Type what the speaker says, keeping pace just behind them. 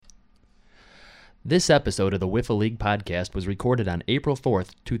This episode of the Wiffle League podcast was recorded on April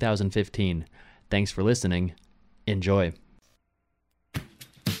 4th, 2015. Thanks for listening. Enjoy.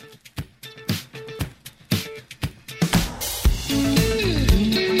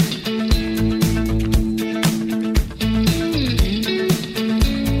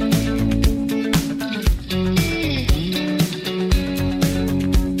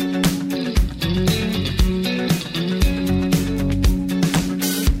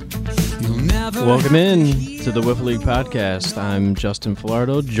 Welcome in to the Wiffle League podcast. I'm Justin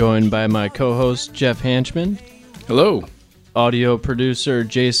Filardo, joined by my co-host Jeff Hanchman. Hello. Audio producer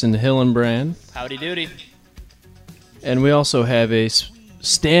Jason Hillenbrand. Howdy doody. And we also have a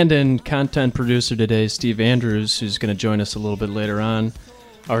stand-in content producer today, Steve Andrews, who's going to join us a little bit later on.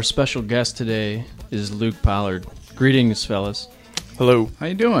 Our special guest today is Luke Pollard. Greetings, fellas. Hello. How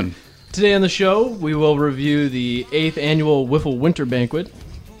you doing? Today on the show, we will review the 8th annual Wiffle Winter Banquet,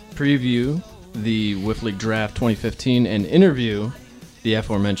 preview the Wiffle Draft 2015, and interview the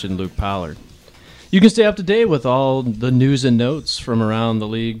aforementioned Luke Pollard. You can stay up to date with all the news and notes from around the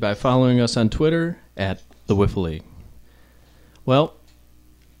league by following us on Twitter at the Wiffle League. Well,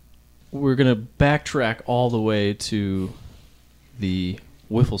 we're going to backtrack all the way to the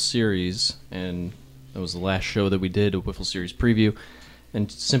Wiffle Series, and that was the last show that we did, a Wiffle Series preview,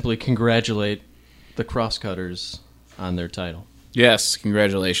 and simply congratulate the Crosscutters on their title. Yes,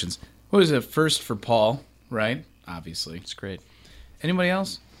 congratulations. What was it? First for Paul, right? Obviously. It's great. Anybody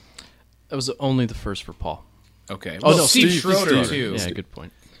else? That was only the first for Paul. Okay. Oh, Well, no, Steve Steve Schroeder, Steve. too. Yeah, good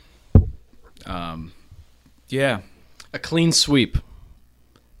point. Yeah. A clean sweep.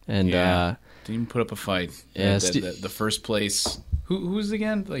 And, Didn't even put up a fight. Yeah, The first place. Who's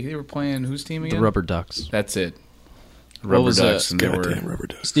again? Like they were playing whose team again? the Rubber Ducks. That's it. What Rubber was Ducks. that? And they Goddamn were Rubber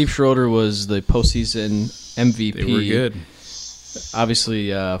Ducks. Steve Schroeder was the postseason MVP. They were good. Obviously,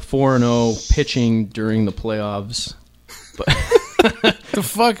 4-0 pitching during the playoffs. But The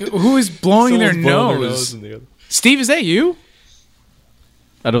fuck? Who is blowing their nose? Steve, is that you?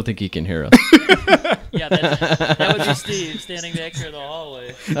 I don't think he can hear us. Yeah, that would be Steve standing back here in the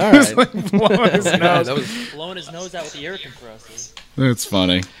hallway, All right. Blowing his nose. blowing his nose out with the air compressor. That's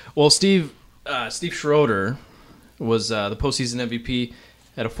funny. Well, Steve Schroeder was the postseason MVP,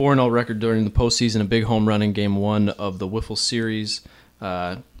 had a 4-0 record during the postseason, a big home run in Game 1 of the Wiffle Series.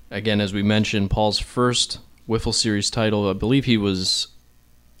 Again, as we mentioned, Paul's first Wiffle Series title. I believe he was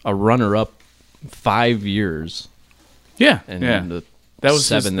a runner-up 5 years. Yeah. And yeah. the That was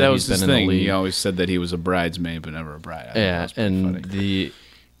seven his, that that he's was his been in thing. the league. He always said that he was a bridesmaid, but never a bride. I thought that Yeah, was pretty and funny. the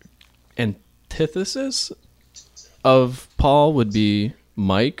antithesis of Paul would be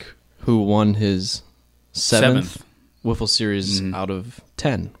Mike, who won his seventh Wiffle Series out of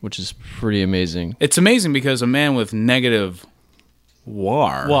 10, which is pretty amazing. It's amazing because a man with negative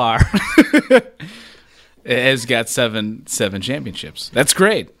WAR has got seven championships. That's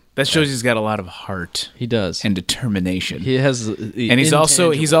great. That shows he's got a lot of heart He does. and determination. He has the And he's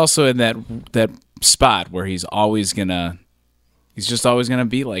also in intangible. that spot where he's just always gonna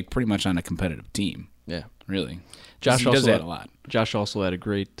be like pretty much on a competitive team. Yeah. Really. Josh he does also that had a lot, Josh also had a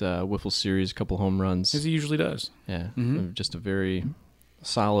great Wiffle Series, a couple home runs. as he usually does. Yeah, just a very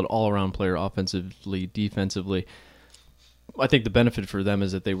solid all-around player, offensively, defensively. I think the benefit for them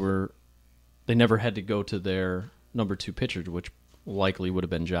is that they never had to go to their number 2 pitcher, which likely would have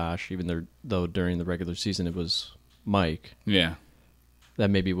been Josh, though during the regular season it was Mike. Yeah.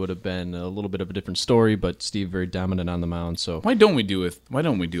 That maybe would have been a little bit of a different story, but Steve very dominant on the mound. So Why don't we do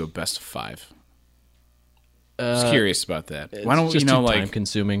a best of 5? Just curious about that. Why don't we, just too like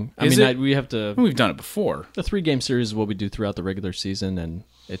time-consuming? Is it? We have to. We've done it before, The 3-game series is what we do throughout the regular season, and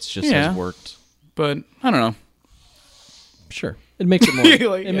it's just Yeah. has worked. but I don't know. Sure, it makes it more.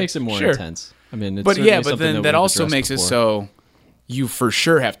 Like, it makes it more sure. intense. I mean, it's But certainly yeah, but something then that we've also addressed makes it before. so you for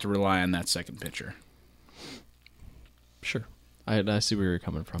sure have to rely on that second pitcher. Sure, I see where you're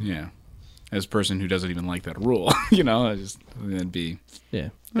coming from. Yeah. As a person who doesn't even like that rule, that'd be Yeah.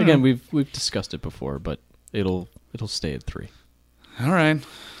 Again, we've discussed it before, but it'll stay at 3. all right.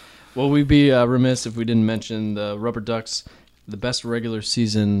 Well, we'd be remiss if we didn't mention the Rubber Ducks, the best regular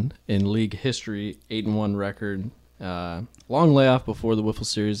season in league history, 8-1 record. Long layoff before the Wiffle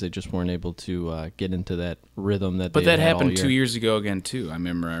Series. They just weren't able to get into that rhythm that. But they that had happened all 2 year. years ago again too. I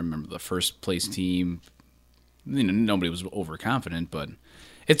remember the first place team. Nobody was overconfident, but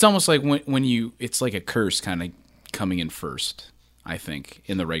it's almost like when it's like a curse kind of coming in first. I think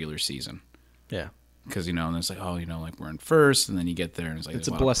in the regular season. Yeah. Because and it's like like we're in first, and then you get there and it's like It's there's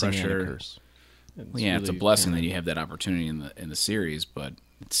a a lot of blessing and pressure. a curse. It's a blessing that you have that opportunity in the series, but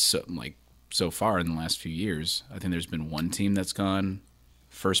it's so far in the last few years, I think there's been one team that's gone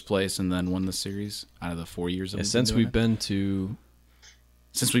first place and then won the series out of the 4 years. And since we've been to,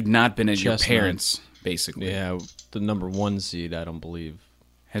 since we've not been at your Chestnut. parents, basically, yeah, the number 1 seed, I don't believe.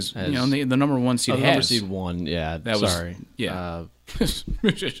 has you know the number 1 seed The has number seed 1, yeah. That was- sorry. yeah.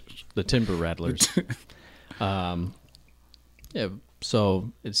 The Timber Rattlers. Yeah,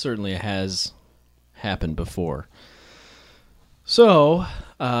 so it certainly has happened before. So,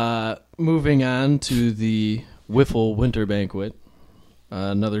 moving on to the Wiffle Winter Banquet.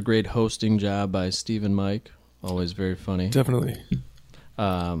 Another great hosting job by Steve and Mike. Always very funny. Definitely.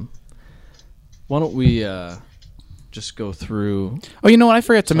 Why don't we just go through... Oh, you know what? I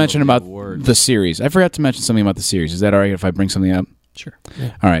forgot to Some mention of the about awards. the series. I forgot to mention something about the series. Is that all right if I bring something up? Sure.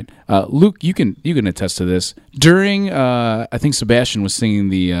 All right, Luke, you can attest to this. During, I think Sebastian was singing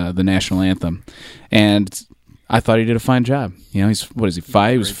the national anthem, and I thought he did a fine job. You know, he's what is he?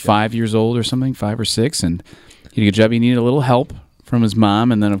 5? He was 5 years old or something, 5 or 6, and he did a good job. He needed a little help from his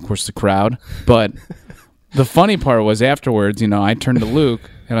mom, and then of course the crowd. But the funny part was afterwards, you know, I turned to Luke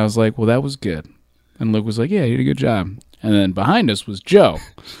and I was like, "Well, that was good," and Luke was like, "Yeah, you did a good job." And then behind us was Joe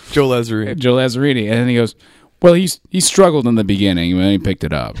Lazzarini, and then he goes, "Well, he struggled in the beginning, and then he picked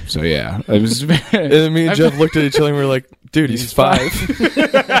it up." So yeah, it was. And then me and Jeff looked at each other and we were like, "Dude, he's 5."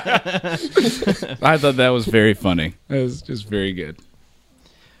 I thought that was very funny. It was just very good.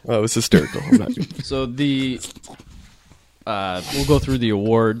 Oh, it was hysterical. So we'll go through the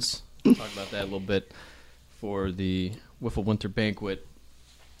awards. Talk about that a little bit for the Wiffle Winter Banquet.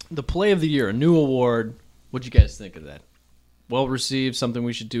 The Play of the Year, a new award. What'd you guys think of that? Well received, something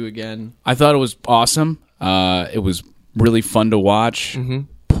we should do again. I thought it was awesome. It was really fun to watch. Mm-hmm.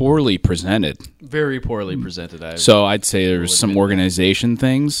 Poorly presented. Very poorly presented. So I'd say there was some organization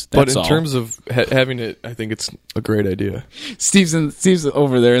things. But That's in all. terms of having it, I think it's a great idea. Steve's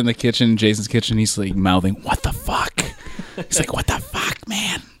over there in the kitchen, Jason's kitchen. He's like mouthing, "What the fuck?" He's like, "What the fuck,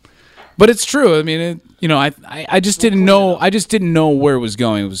 man?" But it's true. I mean, I just didn't know. I just didn't know where it was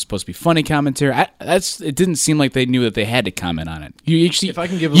going. It was supposed to be funny commentary. It didn't seem like they knew that they had to comment on it. You actually, If I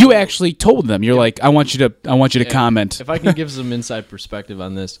can give you them- actually told them. You're like, I want you to comment. If I can give some inside perspective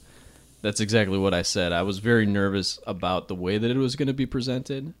on this, that's exactly what I said. I was very nervous about the way that it was going to be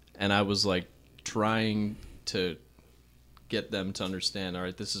presented, and I was like trying to get them to understand, all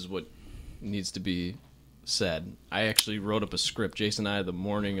right, this is what needs to be said. I actually wrote up a script. Jason and I, the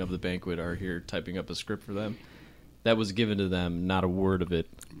morning of the banquet, are here typing up a script for them. That was given to them, not a word of it.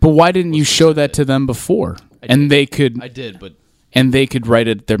 But why didn't you show that to them before? I did, but And they could write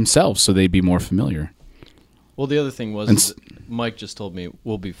it themselves, so they'd be more familiar. well, the other thing was is that Mike just told me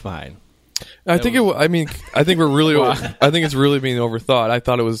we'll be fine. I think we're really. I think it's really being overthought. I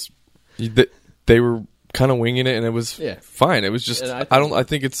thought it was. They were kind of winging it, and it was fine. It was just. I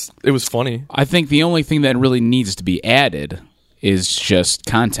think it was funny. I think the only thing that really needs to be added is just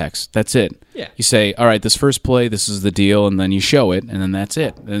context. That's it. Yeah. You say, all right, this first play, this is the deal, and then you show it, and then that's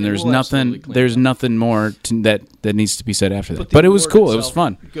it. And there's will absolutely nothing. clean There's it up. nothing more that needs to be said after that. the But it was award cool. It was itself,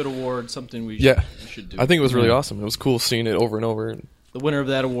 fun. Good award, something we should do. I think it was really awesome. It was cool seeing it over and over. The winner of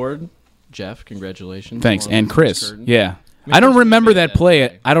that award, Jeff, congratulations. Thanks, Along and with Chris. Curtin. Yeah. mean, I don't Chris remember made that that play.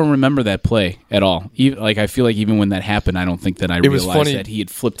 play. I don't remember that play at all. Like I feel like even when that happened, I don't think that I It was realized funny. that he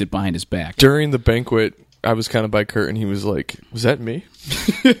had flipped it behind his back. During the banquet, I was kind of by Kurt, and he was like, "Was that me?"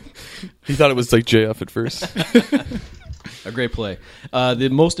 He thought it was like JF at first. A great play. The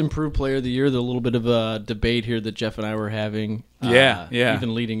most improved player of the year, the little bit of a debate here that Jeff and I were having. Yeah.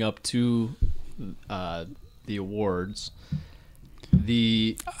 Even leading up to the awards.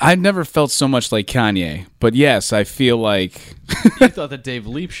 I've never felt so much like Kanye, but yes, I feel like You thought that Dave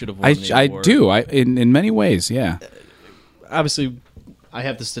Leap should have won the I award. do. In many ways, yeah. Obviously, I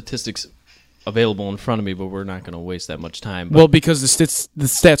have the statistics available in front of me, but we're not going to waste that much time. But, Well, because the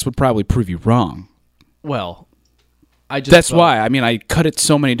stats would probably prove you wrong. I just That's felt- why. I mean, I cut it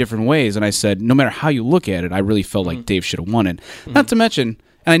so many different ways, and I said, no matter how you look at it, I really felt like Dave should have won it. Not to mention,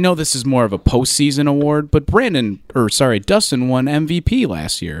 and I know this is more of a postseason award, but Dustin won MVP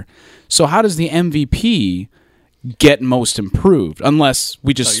last year. So how does the MVP get most improved? Unless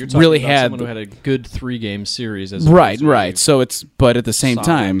we just you're talking really about had someone who had a good 3-game series, as right. opposed to a So but at the same solid,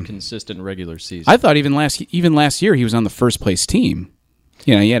 time, consistent regular season. I thought even last year he was on the first place team.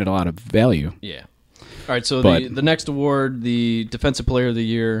 You know, he added a lot of value. Yeah. All right, so But- the next award, the Defensive Player of the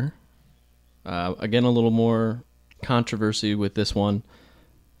Year, again, a little more controversy with this one.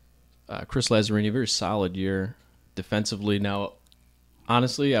 Chris Lazzarini, very solid year defensively. Now,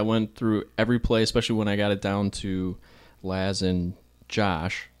 honestly, I went through every play, especially when I got it down to Laz and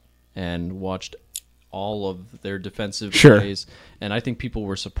Josh, and watched all of their defensive Sure. plays. And I think people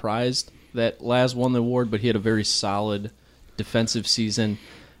were surprised that Laz won the award, but he had a very solid defensive season.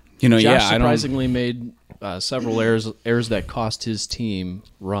 Josh surprisingly made several errors that cost his team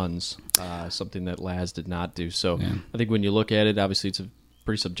runs, something that Laz did not do. So I think when you look at it, obviously it's a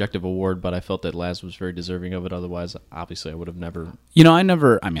pretty subjective award, but I felt that Laz was very deserving of it. Otherwise, obviously, I would have never. I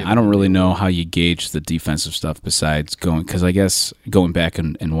don't really know how you gauge the defensive stuff besides because I guess going back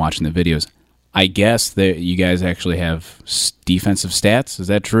and watching the videos, I guess that you guys actually have defensive stats. Is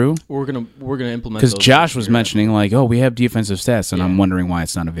that true? We're gonna implement because Josh was mentioning we have defensive stats, and I'm wondering why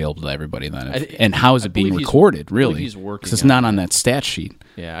it's not available to everybody then, and how is it being recorded? Really, he's working because it's not on that stat sheet.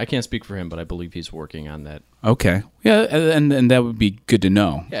 Yeah, I can't speak for him, but I believe he's working on that. Okay, yeah, and that would be good to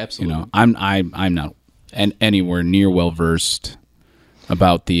know. Yeah, absolutely. I'm not anywhere near well versed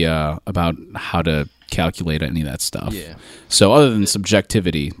about the about how to calculate any of that stuff. Yeah. So other than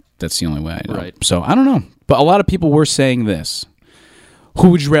subjectivity, that's the only way I know. Right. So I don't know. But a lot of people were saying this. Who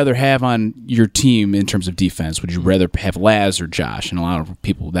would you rather have on your team in terms of defense? Would you rather have Laz or Josh? And a lot of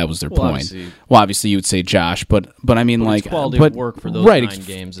people, that was their point. Obviously you would say Josh, but I mean, it's quality of work for those 9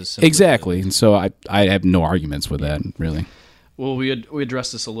 games is exactly. And so I have no arguments with that, really. Well, we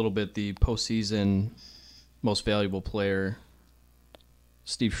addressed this a little bit. The postseason most valuable player,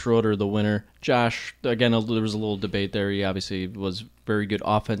 Steve Schroeder, the winner. Josh, again, there was a little debate there. He obviously was very good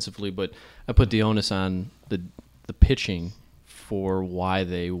offensively, but I put the onus on the pitching for why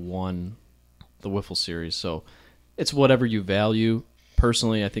they won the Wiffle Series. So it's whatever you value.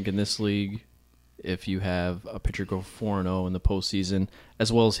 Personally, I think in this league, if you have a pitcher go 4-0 in the postseason,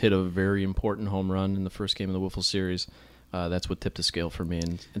 as well as hit a very important home run in the first game of the Wiffle Series, that's what tipped the scale for me.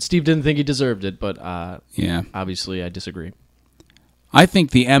 And Steve didn't think he deserved it, but obviously I disagree. I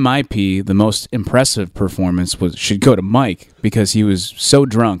think the MIP, the most impressive performance, should go to Mike because he was so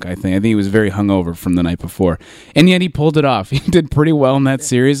drunk, I think he was very hungover from the night before. And yet he pulled it off. He did pretty well in that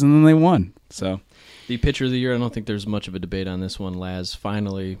series, and then they won. So, the pitcher of the year, I don't think there's much of a debate on this one. Laz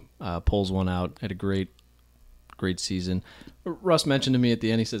finally pulls one out. Had a great season. Russ mentioned to me at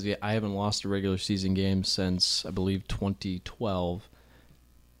the end, he says, I haven't lost a regular season game since, I believe, 2012.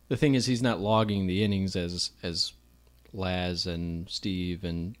 The thing is, he's not logging the innings as Laz and Steve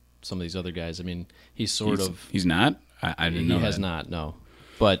and some of these other guys. I mean, he's not? I didn't know that. He has not, no.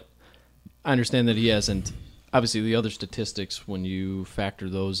 But I understand that he hasn't. Obviously, the other statistics, when you factor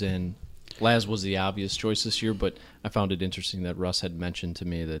those in, Laz was the obvious choice this year, but I found it interesting that Russ had mentioned to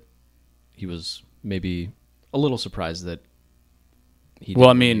me that he was maybe a little surprised that he didn't Well,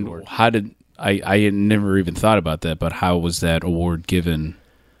 I mean, how did... I had never even thought about that, but how was that award given...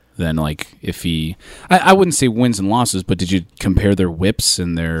 Then, if he... I wouldn't say wins and losses, but did you compare their whips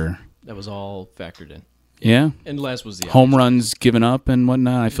and their... That was all factored in. Yeah? And Les was the... Home runs given up and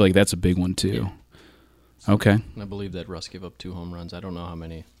whatnot? I feel like that's a big one, too. Yeah. Okay. And I believe that Russ gave up 2 home runs. I don't know how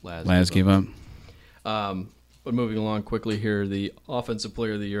many Laz gave up. But moving along quickly here, the Offensive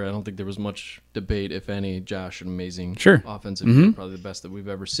Player of the Year, I don't think there was much debate, if any. Josh, an amazing offensive player, probably the best that we've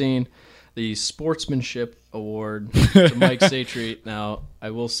ever seen. The Sportsmanship Award to Mike Satry. Now,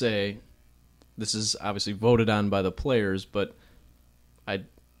 I will say, this is obviously voted on by the players, but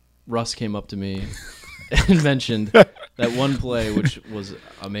Russ came up to me and mentioned that one play, which was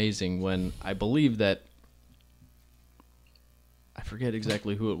amazing, when I believe that, I forget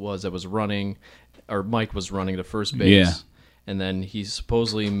exactly who it was that was running, or Mike was running to first base, and then he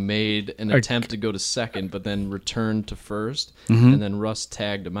supposedly made an attempt to go to second, but then returned to first, and then Russ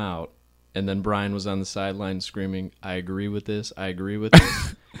tagged him out. And then Brian was on the sideline screaming, I agree with this, I agree with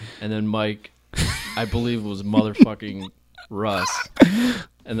this. And then Mike, I believe, was motherfucking Russ.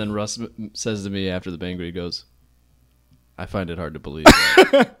 And then Russ says to me after the banquet, he goes, I find it hard to believe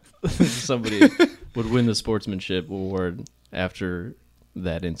that somebody would win the Sportsmanship Award after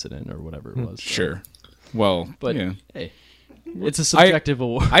that incident or whatever it was. Sure. Well, but hey, it's a subjective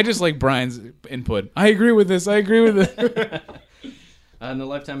award. I just like Brian's input. I agree with this, I agree with this. And the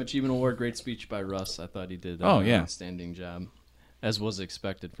Lifetime Achievement Award, great speech by Russ. I thought he did an outstanding job, as was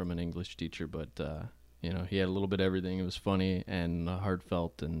expected from an English teacher. But he had a little bit of everything. It was funny and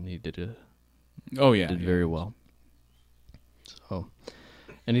heartfelt, and he did it. Did very well. So,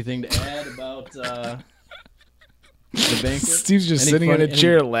 anything to add about the banquet? Steve's just sitting in a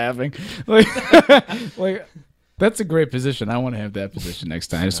chair laughing. Like that's a great position. I want to have that position next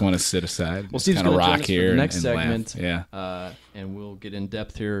time. I just want to sit aside. Well, Steve's going to rock here for the next segment. Laugh. Yeah. And we'll get in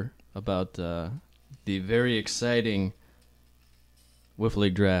depth here about the very exciting Wiffle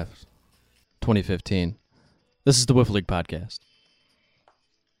League Draft 2015. This is the Wiffle League Podcast.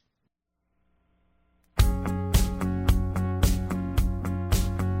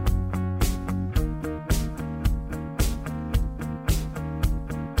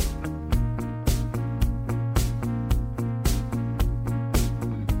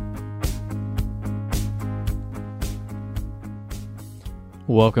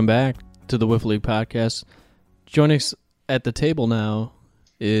 Welcome back to the Wiffle League podcast. Joining us at the table now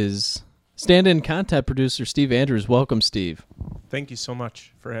is stand-in content producer Steve Andrews. Welcome, Steve. Thank you so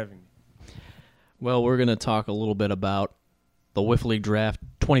much for having me. Well, we're going to talk a little bit about the Wiffle League Draft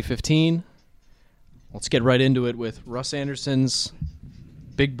 2015. Let's get right into it with Russ Anderson's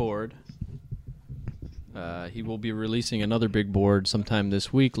big board. He will be releasing another big board sometime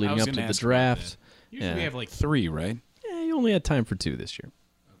this week leading up to the draft. Usually we have like 3, right? Yeah, he only had time for 2 this year.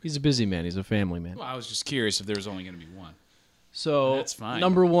 He's a busy man. He's a family man. Well, I was just curious if there was only going to be 1. So that's fine.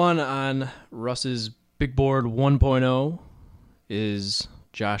 Number 1 on Russ's big board 1.0 is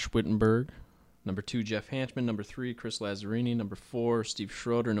Josh Wittenberg. Number 2, Jeff Hanchman. Number 3, Chris Lazzarini. Number 4, Steve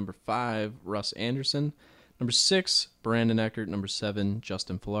Schroeder. Number 5, Russ Anderson. Number 6, Brandon Eckert. Number 7,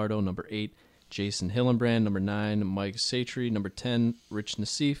 Justin Filardo. Number 8, Jason Hillenbrand. Number 9, Mike Satry. Number 10, Rich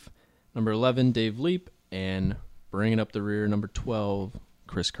Nassif. Number 11, Dave Leap. And bringing up the rear, number 12,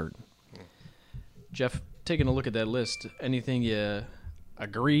 Chris Curtin. Jeff, taking a look at that list, anything you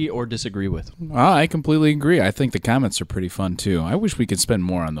agree or disagree with? I completely agree. I think the comments are pretty fun, too. I wish we could spend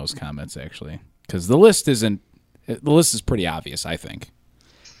more on those comments, actually, because the list is pretty obvious, I think.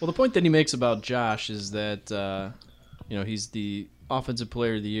 Well, the point that he makes about Josh is that he's the offensive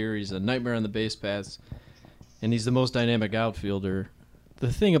player of the year. He's a nightmare on the base paths, and he's the most dynamic outfielder.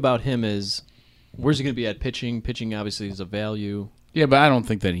 The thing about him is, where's he going to be at pitching? Pitching obviously is a value. Yeah, but I don't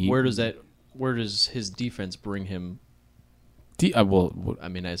think that he. Where does his defense bring him?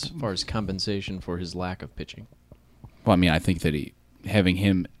 As far as compensation for his lack of pitching. Well, I think that having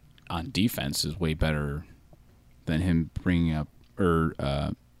him on defense is way better than him bringing up or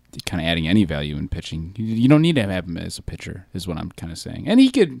kind of adding any value in pitching. You don't need to have him as a pitcher, is what I'm kind of saying, and he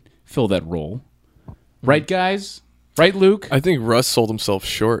could fill that role, right, guys? Right, Luke? I think Russ sold himself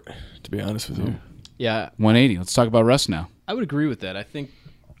short, to be honest with you. Yeah. 180. Let's talk about Russ now. I would agree with that. I think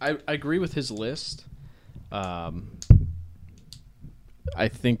I agree with his list. I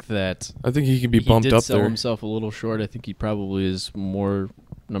think he can be bumped did up sell there. himself a little short. I think he probably is more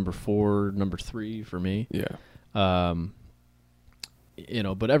number 4, number 3 for me. Yeah. But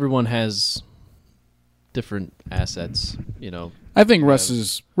everyone has different assets, I think Russ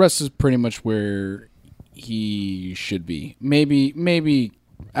is pretty much where he should be. Maybe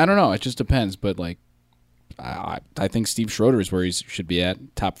I don't know. It just depends. But I think Steve Schroeder is where he should be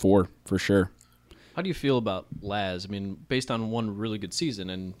at, top 4 for sure. How do you feel about Laz? Based on one really good season,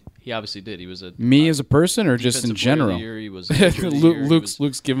 and he obviously did. He was as a person, or just in general. He was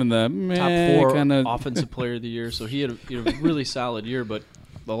Luke's given the top 4 kinda... offensive player of the year. So he had a really solid year. But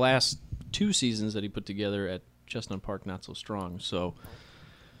the last 2 seasons that he put together at Chestnut Park, not so strong. So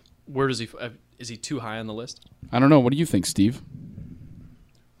where does he? Is he too high on the list? I don't know. What do you think, Steve?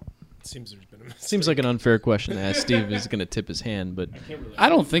 Seems like an unfair question to ask. Steve is going to tip his hand, but I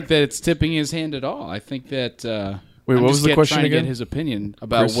don't think that it's tipping his hand at all. I think that wait, what was the question trying again? To get his opinion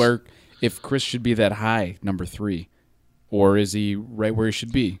about if Chris should be that high, number 3, or is he right where he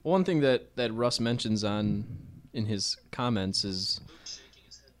should be? One thing that Russ mentions in his comments is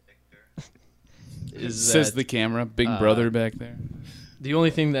says the camera, big brother back there. The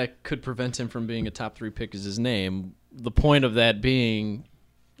only thing that could prevent him from being a top 3 pick is his name. The point of that being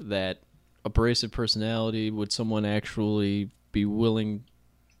that abrasive personality, would someone actually be willing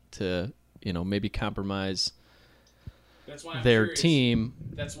to, maybe compromise their team?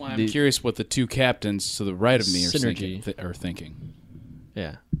 That's why I'm curious what the 2 captains to the right of me are thinking.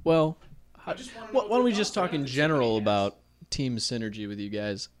 Yeah. Well, why don't we just talk in general about team synergy with you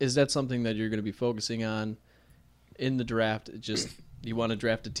guys? Is that something that you're going to be focusing on in the draft? Just you want to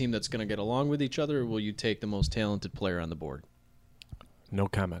draft a team that's going to get along with each other, or will you take the most talented player on the board? No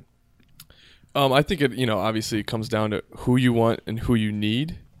comment. I think it, obviously it comes down to who you want and who you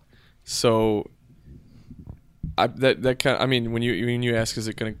need. So, when you ask, is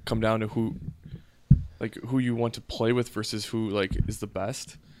it going to come down to who you want to play with versus who is the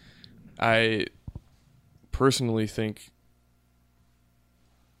best? I personally think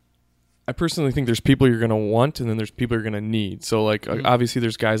there's people you're going to want, and then there's people you're going to need. So, obviously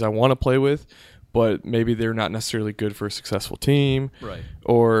there's guys I want to play with, but maybe they're not necessarily good for a successful team. Right.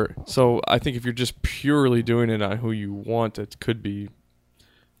 So I think if you're just purely doing it on who you want, it could be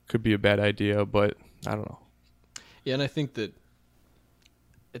a bad idea, but I don't know. Yeah, and I think that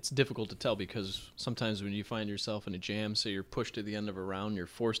it's difficult to tell because sometimes when you find yourself in a jam, say you're pushed to the end of a round, you're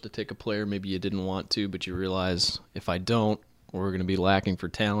forced to take a player maybe you didn't want to, but you realize if I don't, we're going to be lacking for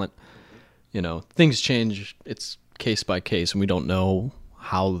talent. Things change. It's case by case, and we don't know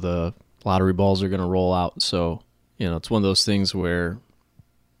how the lottery balls are going to roll out. So, it's one of those things where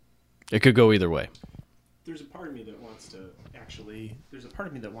it could go either way. There's a part of me that wants to actually. There's a part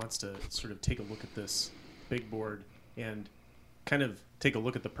of me that wants to sort of take a look at this big board and kind of take a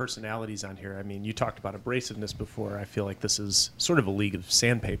look at the personalities on here. I mean, you talked about abrasiveness before. I feel like this is sort of a league of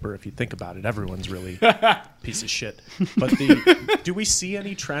sandpaper if you think about it. Everyone's really a piece of shit. But do we see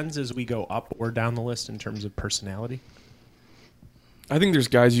any trends as we go up or down the list in terms of personality? I think there's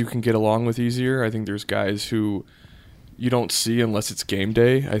guys you can get along with easier. I think there's guys who you don't see unless it's game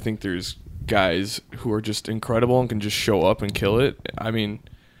day. I think there's guys who are just incredible and can just show up and kill it. I mean,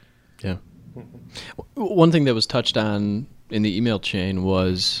 yeah. One thing that was touched on in the email chain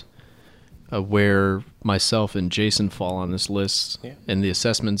was where myself and Jason fall on this list, and the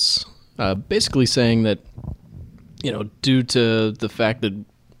assessments basically saying that, due to the fact that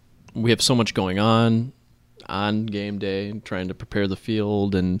we have so much going on game day, trying to prepare the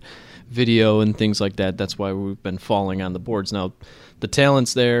field and video and things like that, that's why we've been falling on the boards. Now, the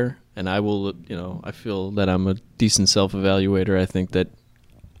talent's there, and I will, I feel that I'm a decent self-evaluator. I think that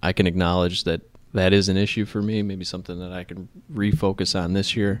I can acknowledge that is an issue for me, maybe something that I can refocus on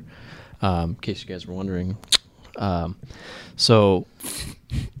this year, in case you guys were wondering. So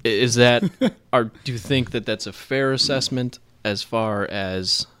is that, or do you think that that's a fair assessment as far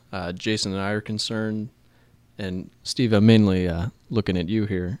as Jason and I are concerned? And Steve, I'm mainly looking at you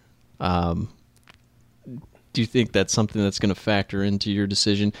here. Do you think that's something that's going to factor into your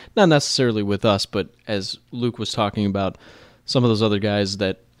decision? Not necessarily with us, but as Luke was talking about, some of those other guys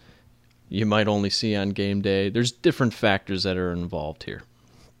that you might only see on game day. There's different factors that are involved here.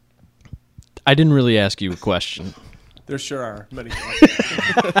 I didn't really ask you a question. There sure are many.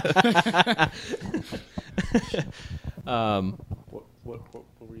 What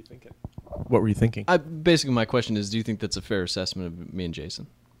were you thinking? What were you thinking? Basically, my question is, do you think that's a fair assessment of me and Jason?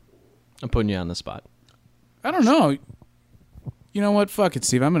 I'm putting you on the spot. I don't know. You know what? Fuck it,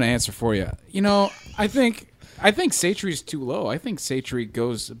 Steve. I'm going to answer for you. I think Satry's too low. I think Satry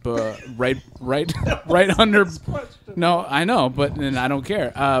goes right under. No, I know, but then I don't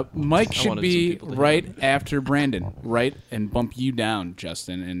care. Mike should be right after Brandon, right, and bump you down,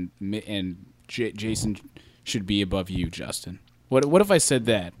 Justin, and Jason should be above you, Justin. What if I said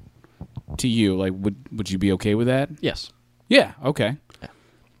that to you? Like, would you be okay with that? Yes. Yeah. Okay.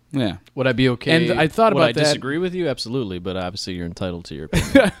 Yeah. Would I be okay? And I thought about that. Would I disagree with you? Absolutely, but obviously you're entitled to your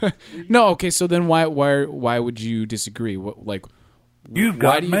opinion. No, okay. So then why would you disagree? You've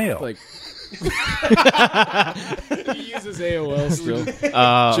got mail. He uses AOL still.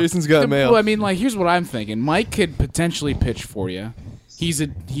 Jason's got mail. Well, I mean, here's what I'm thinking. Mike could potentially pitch for you. He's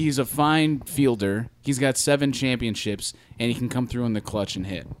a fine fielder. He's got 7 championships, and he can come through in the clutch and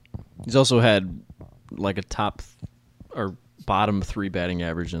hit. He's also had a top or bottom 3 batting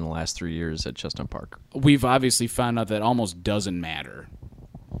average in the last 3 years at Chestnut Park. We've obviously found out that almost doesn't matter.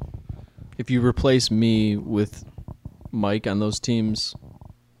 If you replace me with Mike on those teams,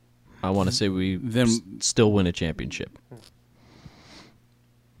 I want to say we still win a championship.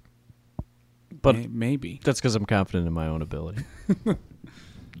 But maybe that's because I'm confident in my own ability.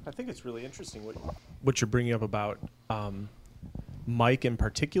 I think it's really interesting what you're bringing up about Mike in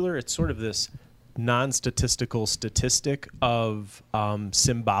particular. It's sort of this non-statistical statistic of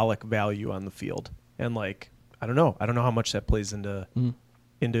symbolic value on the field, and I don't know how much that plays into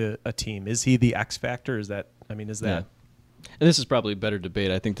a team. Is he the X factor? Is that? Yeah. And this is probably a better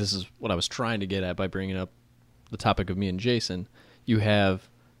debate. I think this is what I was trying to get at by bringing up the topic of me and Jason. You have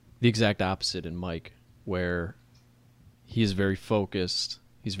the exact opposite in Mike, where he is very focused.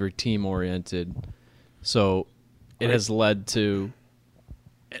 He's very team-oriented. So it has led to...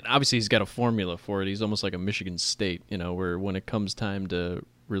 And obviously, he's got a formula for it. He's almost like a Michigan State, where when it comes time to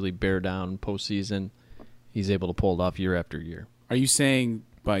really bear down postseason, he's able to pull it off year after year. Are you saying,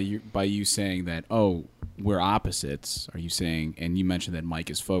 by you saying that, we're opposites, are you saying, and you mentioned that Mike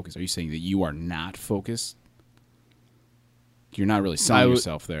is focused, are you saying that you are not focused? You're not really selling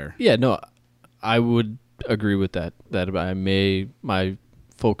yourself there. Yeah, no, I would agree with that. That my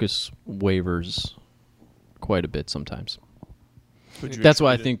focus wavers quite a bit sometimes. That's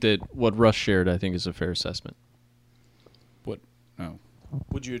why I think that what Russ shared, I think, is a fair assessment. What? Oh.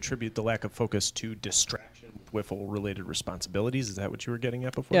 Would you attribute the lack of focus to distraction with Wiffle-related responsibilities? Is that what you were getting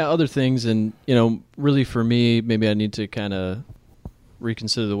at before? Yeah, other things. And, really for me, maybe I need to kind of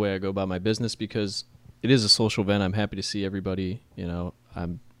reconsider the way I go about my business, because it is a social event. I'm happy to see everybody.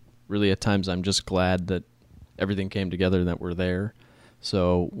 I'm really, at times, I'm just glad that everything came together and that we're there.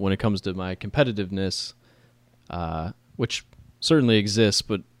 So when it comes to my competitiveness, which certainly exists,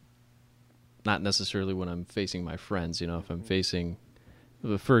 but not necessarily when I'm facing my friends. If I'm facing,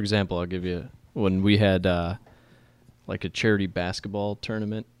 for example, I'll give you, when we had a charity basketball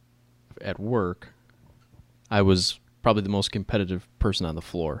tournament at work, I was probably the most competitive person on the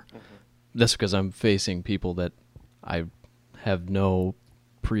floor. That's because I'm facing people that I have no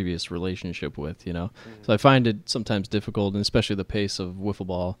previous relationship with, you know. So I find it sometimes difficult, and especially the pace of wiffle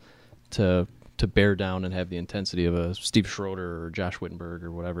ball, to bear down and have the intensity of a Steve Schroeder or Josh Wittenberg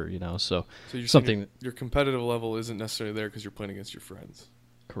or whatever, you know. So you're something saying your competitive level isn't necessarily there because you're playing against your friends.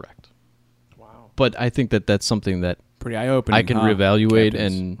 correct. Wow. But I think that that's something that Pretty eye-opening. I can reevaluate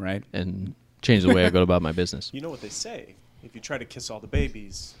Captains, right? and change the way I go about my business. You know what they say? If you try to kiss all the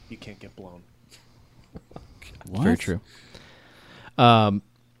babies, you can't get blown. What? Very true. How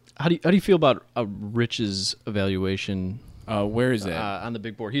do you feel about Rich's evaluation? Where is that? On the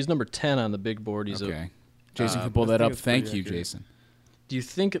big board? He's number 10 on the big board. He's Okay. Jason can pull I that think up. it's pretty Thank you, accurate. Jason. Do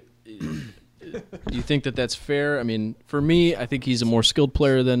you think that that's fair? I mean, for me, I think he's a more skilled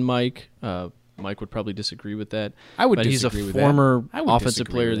player than Mike. Mike would probably disagree with that. I would but disagree he's with a that. former I would offensive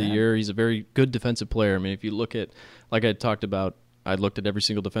disagree player with of the that. year. He's a very good defensive player. I mean, if you look at, like I talked about, I looked at every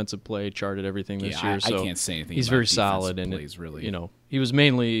single defensive play, charted everything this Yeah, year. I So can't say anything He's about very defensive solid, and plays, really. you know, he was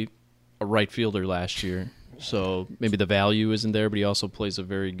mainly a right fielder last year. So maybe the value isn't there, but he also plays a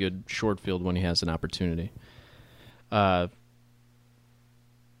very good short field when he has an opportunity. With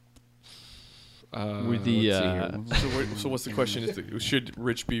the let's see here. So what's the question? Should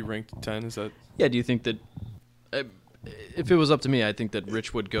Rich be ranked 10? Is that yeah, do you think that if it was up to me, I think that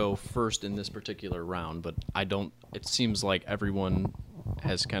Rich would go first in this particular round, but I don't. It seems like everyone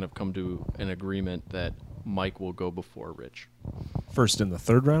has kind of come to an agreement that Mike will go before Rich. First in the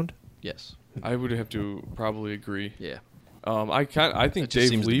third round? Yes. I would have to probably agree. Yeah. I think It just Dave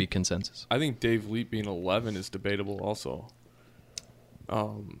seems to be Leap. consensus. I think Dave Leap being 11 is debatable also.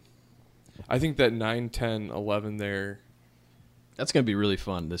 I think that 9, 10, 11 there. That's going to be really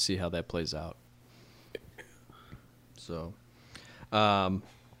fun to see how that plays out. So, well,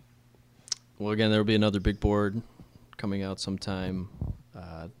 again, there will be another big board coming out sometime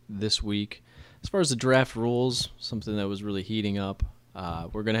this week. As far as the draft rules, something that was really heating up,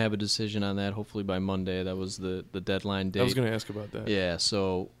 we're going to have a decision on that hopefully by Monday. That was the deadline date. I was going to ask about that. Yeah,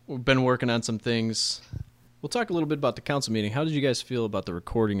 so we've been working on some things. We'll talk a little bit about the council meeting. How did you guys feel about the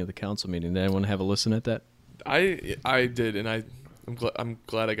recording of the council meeting? Did anyone have a listen at that? I did, and I'm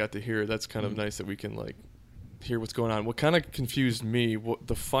glad I got to hear it. That's kind of nice that we can like hear what's going on. What kind of confused me,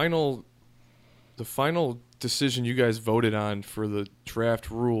 the final decision you guys voted on for the draft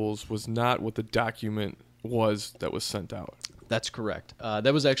rules was not what the document was that was sent out. That's correct.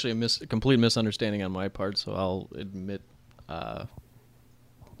 That was actually a complete misunderstanding on my part, so I'll admit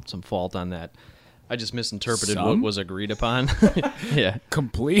some fault on that. I just misinterpreted what Some? was agreed upon. Yeah.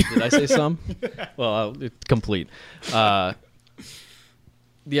 Complete. Did I say some? Well, it's complete. The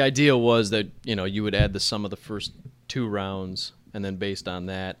idea was that, you know, you would add the sum of the first 2 rounds, and then based on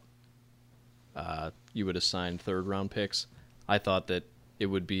that, you would assign third-round picks. I thought that it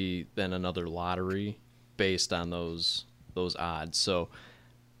would be then another lottery based on those odds. So,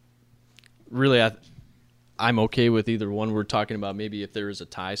 really, I'm okay with either one. We're talking about maybe if there is a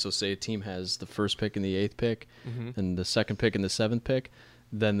tie, so say a team has the first pick and the 8th pick, and the second pick and the 7th pick,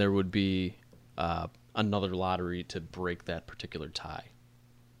 then there would be another lottery to break that particular tie.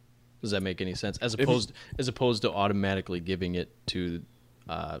 Does that make any sense? As opposed to automatically giving it to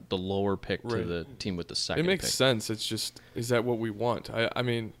the lower pick to Right. the team with the second It makes pick. sense. It's just, is that what we want? I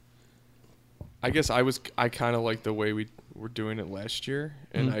mean, I guess I kind of like the way we were doing it last year,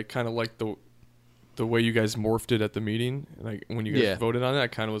 and I kind of like the way you guys morphed it at the meeting. Like when you guys voted on it, I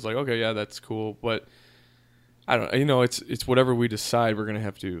kind of was like, okay, yeah, that's cool. But I don't, you know, it's whatever we decide. We're gonna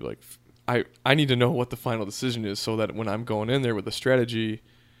have to like, I need to know what the final decision is so that when I'm going in there with a strategy,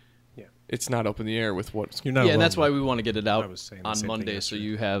 it's not up in the air with what's. You're not Yeah, and alone. that's why we want to get it I out was saying the on same thing Monday, so yesterday.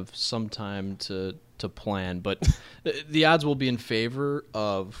 you have some time to plan. But the odds will be in favor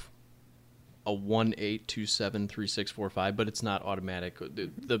of a 1-8-2-7-3-6-4-5, but it's not automatic.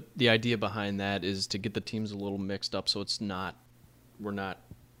 The idea behind that is to get the teams a little mixed up, so we're not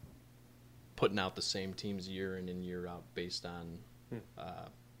putting out the same teams year in and year out based on,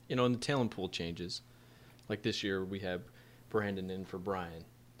 and the talent pool changes. Like this year, we have Brandon in for Brian.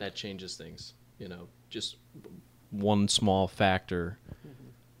 That changes things, just one small factor.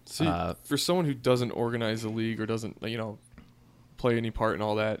 See, for someone who doesn't organize a league or doesn't, play any part in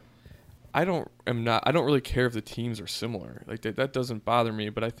all that, I don't really care if the teams are similar. Like that doesn't bother me,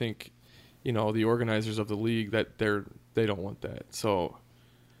 but I think, the organizers of the league that they don't want that. So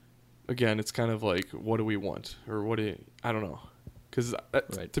again, it's kind of like, what do we want, or I don't know, because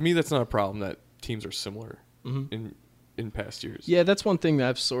Right. to me that's not a problem that teams are similar in past years. Yeah, that's one thing that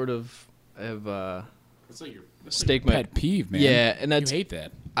I've sort of That's like your staked my pet peeve, man. Yeah, and that's you hate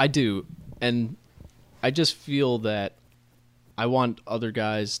that. I do, and I just feel that I want other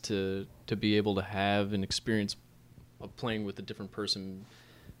guys to be able to have an experience of playing with a different person,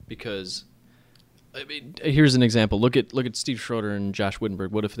 because I mean, here's an example. Look at Steve Schroeder and Josh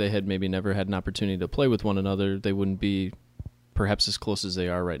Wittenberg. What if they had maybe never had an opportunity to play with one another? They wouldn't be perhaps as close as they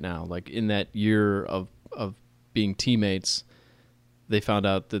are right now. Like in that year of being teammates, they found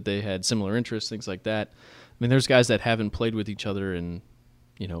out that they had similar interests, things like that. I mean, there's guys that haven't played with each other in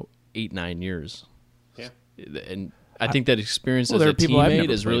 8-9 years. Yeah, and I think that experience as there a are people I've teammate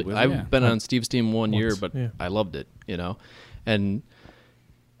never is really. played with, yeah. I've been on Steve's team one year, Once, but yeah. I loved it. And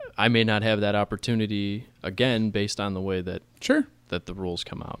I may not have that opportunity again based on the way that the rules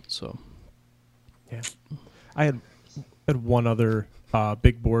come out. So, yeah. I had one other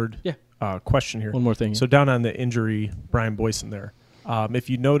big board question here. One more thing. So down on the injury, Brian Boyson there. If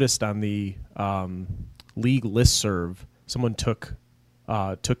you noticed on the league listserv, someone took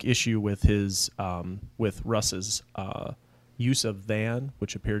issue with his with Russ's use of "than,"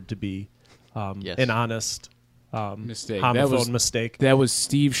 which appeared to be an honest mistake. homophone mistake. That was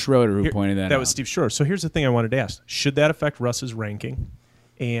Steve Schroeder who pointed that out. That was Steve Schroeder. So here's the thing I wanted to ask: should that affect Russ's ranking,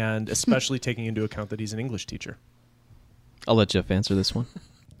 and especially taking into account that he's an English teacher? I'll let Jeff answer this one.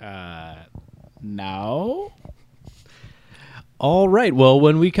 No. All right. Well,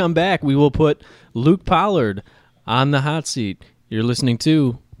 when we come back, we will put Luke Pollard on the hot seat. You're listening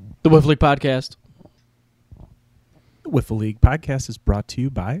to the Wiffle League Podcast. The Wiffle League Podcast is brought to you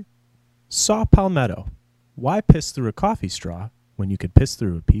by Saw Palmetto. Why piss through a coffee straw when you could piss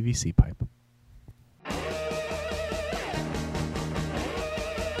through a PVC pipe?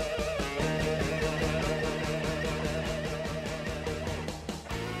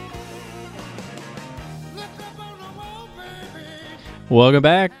 Welcome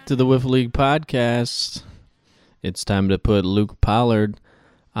back to the Wiffle League Podcast. It's time to put Luke Pollard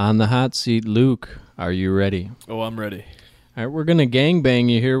on the hot seat. Luke, are you ready? Oh, I'm ready. All right, we're going to gangbang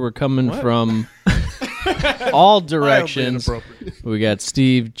you here. We're coming from all directions. We got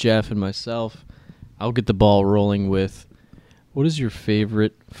Steve, Jeff, and myself. I'll get the ball rolling with, what is your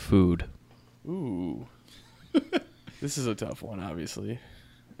favorite food? Ooh. This is a tough one, obviously.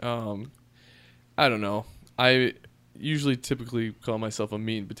 I don't know. I usually typically call myself a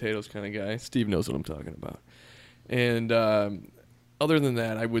meat and potatoes kind of guy. Steve knows what I'm talking about. And other than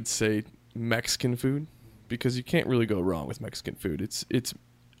that, I would say Mexican food, because you can't really go wrong with Mexican food. It's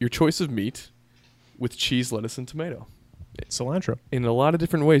your choice of meat with cheese, lettuce, and tomato. Cilantro. In a lot of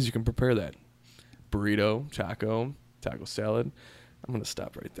different ways you can prepare that. Burrito, taco salad. I'm going to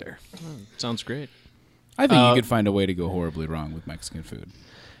stop right there. Sounds great. I think you could find a way to go horribly wrong with Mexican food.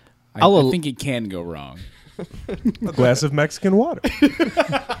 I think it can go wrong. A glass of Mexican water.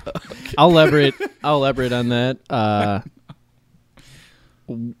 I'll elaborate on that.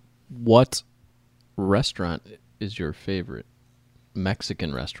 What restaurant is your favorite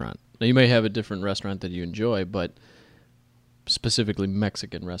Mexican restaurant? Now, you may have a different restaurant that you enjoy, but specifically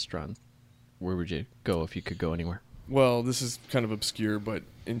Mexican restaurant, where would you go if you could go anywhere? Well, this is kind of obscure, but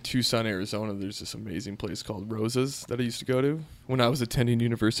in Tucson, Arizona, there's this amazing place called Rosa's that I used to go to when I was attending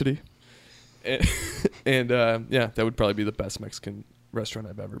university. And that would probably be the best Mexican restaurant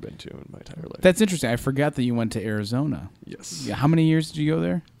I've ever been to in my entire life. That's interesting. I forgot that you went to Arizona. Yes. Yeah. How many years did you go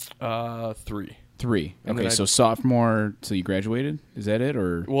there? 3. 3. And Okay, then so sophomore till you graduated? Is that it?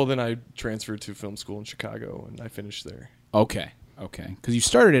 Or Well, then I transferred to film school in Chicago, and I finished there. Okay. Because you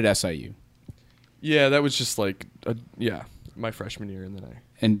started at SIU. Yeah, that was just like, my freshman year, and then I...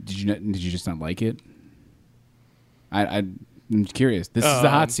 And did you just not like it? I'm curious. This is the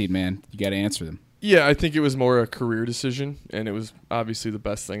hot seat, man. You got to answer them. Yeah, I think it was more a career decision, and it was obviously the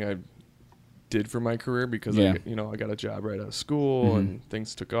best thing I did for my career because I got a job right out of school, and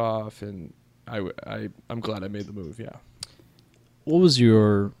things took off, and I'm glad I made the move. Yeah. What was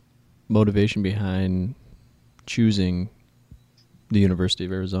your motivation behind choosing the University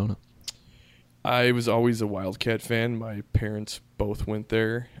of Arizona? I was always a Wildcat fan. My parents both went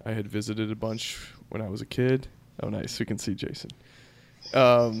there. I had visited a bunch when I was a kid. Oh, nice. We can see Jason.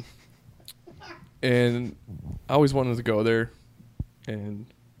 And I always wanted to go there and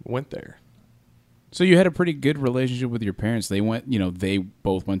went there. So you had a pretty good relationship with your parents. They went, they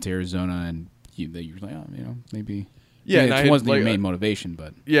both went to Arizona, and you were like, maybe. Yeah, it and wasn't your main motivation,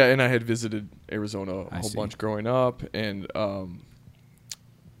 but. Yeah, and I had visited Arizona a whole see. bunch growing up, and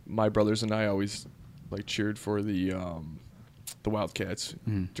my brothers and I always cheered for the Wildcats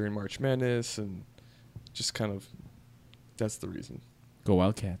during March Madness, and just kind of that's the reason. Go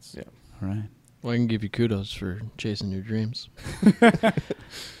Wildcats. Yeah. All right. Well, I can give you kudos for chasing your dreams.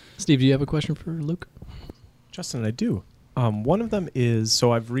 Steve, do you have a question for Luke? Justin, I do. One of them is,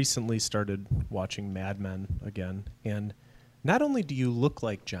 so I've recently started watching Mad Men again, and not only do you look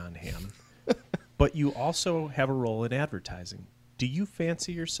like John Hamm, but you also have a role in advertising. Do you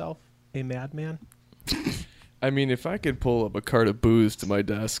fancy yourself a madman? I mean, if I could pull up a cart of booze to my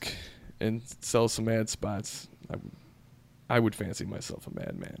desk and sell some ad spots, I would fancy myself a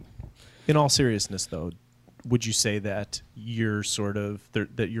madman. In all seriousness, though, would you say that you're sort of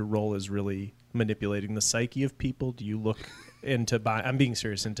that your role is really manipulating the psyche of people? Do you look into I'm being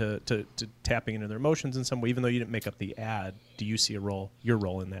serious, into to tapping into their emotions in some way, even though you didn't make up the ad? Do you see your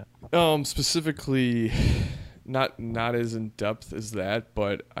role in that? Specifically, not as in depth as that,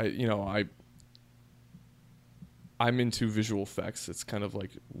 but I'm into visual effects. It's kind of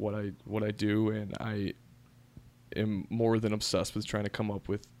like what I do, and I am more than obsessed with trying to come up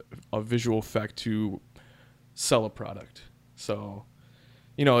with a visual effect to sell a product. So,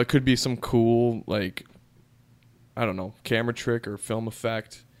 it could be some cool, like, I don't know, camera trick or film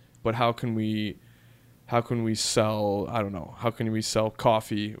effect, but how can we sell, I don't know, how can we sell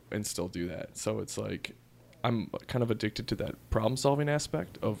coffee and still do that? So it's like I'm kind of addicted to that problem solving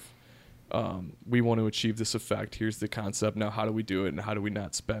aspect of we want to achieve this effect. Here's the concept. Now, how do we do it, and how do we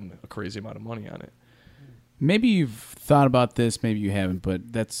not spend a crazy amount of money on it? Maybe you've thought about this, maybe you haven't,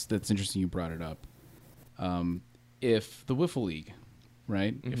 but that's interesting you brought it up. If the Wiffle League,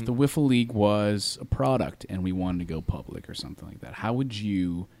 right? Mm-hmm. If the Wiffle League was a product and we wanted to go public or something like that, how would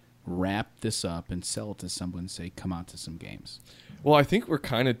you wrap this up and sell it to someone and say, come out to some games? Well, I think we're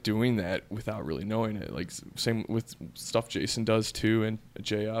kind of doing that without really knowing it. Like, same with stuff Jason does too, and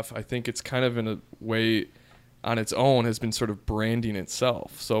JF. I think it's kind of in a way on its own has been sort of branding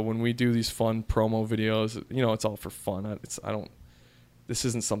itself. So when we do these fun promo videos, it's all for fun. This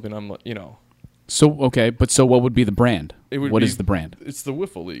isn't something I'm, So, okay, but so what would be the brand? What is the brand? It's the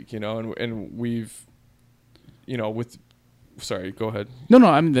Wiffle League, and we've, sorry, go ahead. No,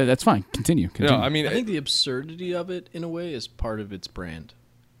 I mean, that's fine. Continue. No, I mean, I think the absurdity of it, in a way, is part of its brand.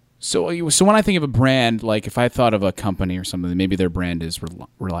 So when I think of a brand, like if I thought of a company or something, maybe their brand is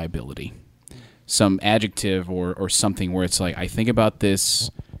reliability. Some adjective or something where it's like, I think about this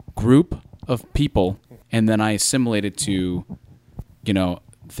group of people, and then I assimilate it to,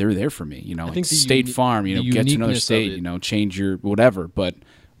 they're there for me. I like think State Farm, get to another state, change your whatever. But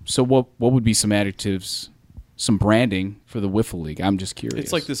so what would be some adjectives, some branding for the Wiffle League? I'm just curious.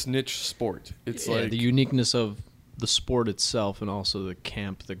 It's like this niche sport. It's like the uniqueness of the sport itself, and also the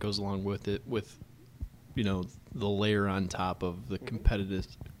camp that goes along with it, with the layer on top of the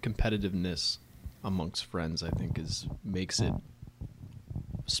competitiveness amongst friends. I think makes it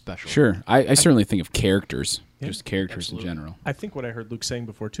special. Sure, I certainly think of characters, just characters absolutely. in general. I think what I heard Luke saying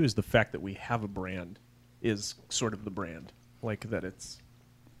before too is the fact that we have a brand is sort of the brand, like that it's.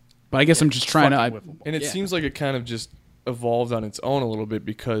 But I guess I'm just trying to. And it seems like it kind of just evolved on its own a little bit,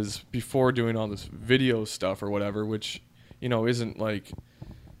 because before doing all this video stuff or whatever, which, isn't like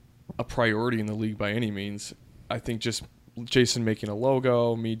a priority in the league by any means, I think just Jason making a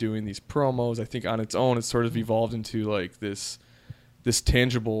logo, me doing these promos, I think on its own it's sort of evolved into like this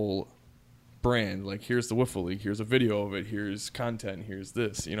tangible brand. Like, here's the Wiffle League, here's a video of it, here's content, here's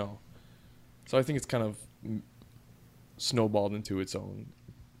this, So I think it's kind of snowballed into its own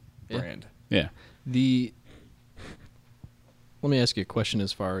brand. Yeah. Let me ask you a question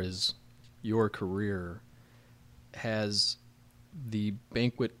as far as your career. Has the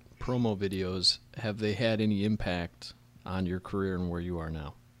banquet promo videos, have they had any impact on your career and where you are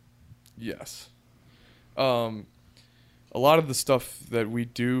now? Yes. A lot of the stuff that we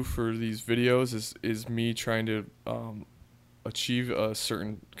do for these videos is me trying to achieve a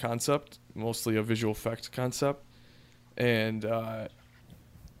certain concept, mostly a visual effect concept. And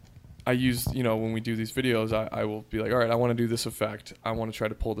I use, when we do these videos, I will be like, all right, I want to do this effect. I want to try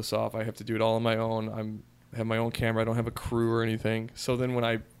to pull this off. I have to do it all on my own. I have my own camera. I don't have a crew or anything. So then when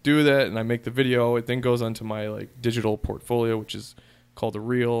I do that and I make the video, it then goes onto my like digital portfolio, which is called a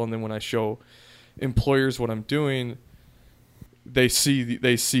reel. And then when I show employers what I'm doing, they see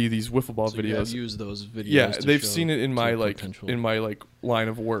these wiffle ball videos. You have used those videos. Yeah, to they've show seen it in my potential. line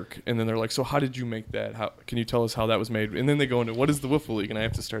of work, and then they're like, "So how did you make that? How can you tell us how that was made?" And then they go into what is the Wiffle League, and I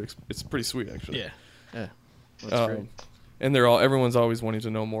have to start. It's pretty sweet, actually. Yeah, that's great. And everyone's always wanting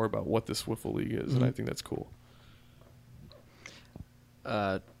to know more about what this Wiffle League is, and I think that's cool.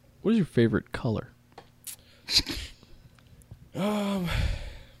 What is your favorite color? It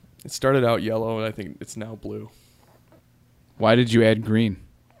started out yellow, and I think it's now blue. Why did you add green?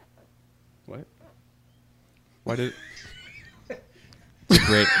 What? Why did?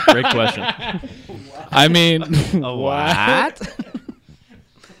 Great question. I mean, What?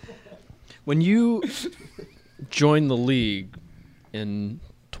 When you joined the league in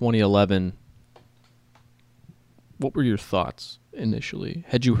 2011, what were your thoughts initially?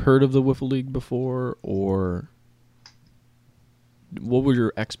 Had you heard of the Wiffle League before, or what were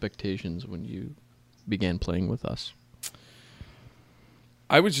your expectations when you began playing with us?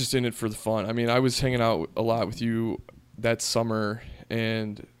 I was just in it for the fun. I mean, I was hanging out a lot with you that summer,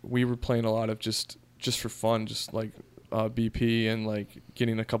 and we were playing a lot of just for fun, just like BP and like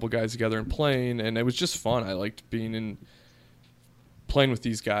getting a couple guys together and playing, and it was just fun. I liked playing with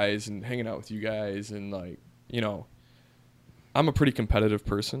these guys and hanging out with you guys, and like, you know, I'm a pretty competitive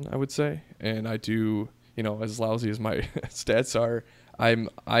person, I would say, and I do, you know, as lousy as my stats are,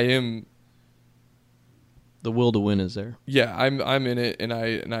 I am. The will to win is there. Yeah, I'm in it, and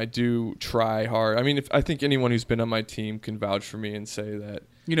I do try hard. I mean, I think anyone who's been on my team can vouch for me and say that.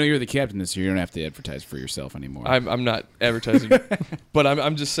 You know, you're the captain this year. You don't have to advertise for yourself anymore. I'm not advertising, but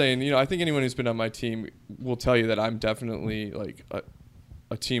I'm just saying. You know, I think anyone who's been on my team will tell you that I'm definitely like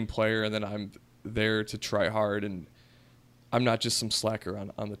a team player, and that I'm there to try hard, and I'm not just some slacker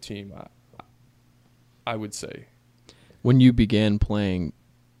on the team. I would say. When you began playing,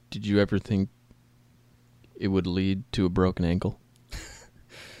 did you ever think it would lead to a broken ankle?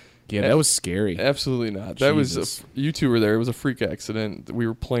 Yeah, that was scary. Absolutely not. That Jesus. was you two were there. It was a freak accident. We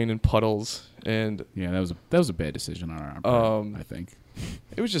were playing in puddles, and Yeah, that was a bad decision on our part, I think.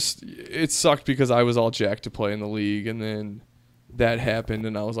 it was just it sucked because I was all jacked to play in the league, and then that happened,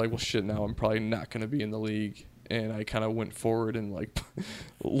 and I was like, well, shit. Now I'm probably not going to be in the league, and I kind of went forward and like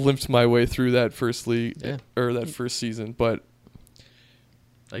limped my way through that first league or that first season. But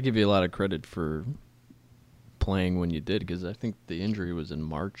I give you a lot of credit for playing when you did, because I think the injury was in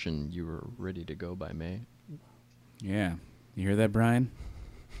March and you were ready to go by May. Yeah. You hear that, Brian?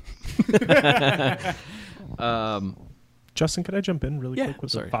 Justin, could I jump in really quick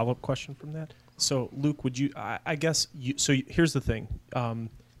with sorry. a follow-up question from that? So, Luke, would you? I guess you. So here's the thing.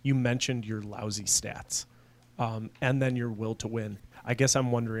 You mentioned your lousy stats, and then your will to win. I guess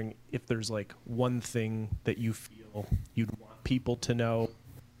I'm wondering if there's like one thing that you feel you'd want people to know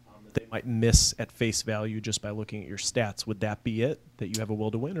that they might miss at face value just by looking at your stats. Would that be it? That you have a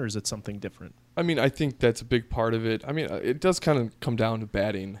will to win, or is it something different? I mean, I think that's a big part of it. I mean, it does kind of come down to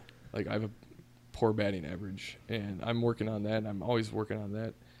batting. Like, I have a poor batting average, and I'm working on that, and I'm always working on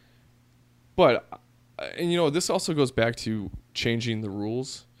that. But, and you know, this also goes back to changing the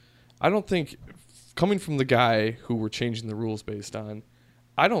rules. I don't think, coming from the guy who we're changing the rules based on,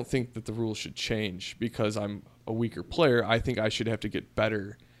 I don't think that the rules should change because I'm a weaker player. I think I should have to get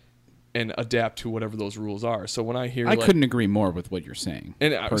better and adapt to whatever those rules are. So when I hear, I couldn't agree more with what you're saying.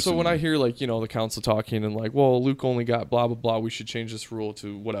 And so when I personally. hear, like, you know, the council talking and like, well, Luke only got blah, blah, blah, we should change this rule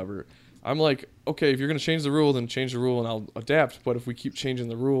to whatever. I'm like, okay, if you're going to change the rule, then change the rule and I'll adapt. But if we keep changing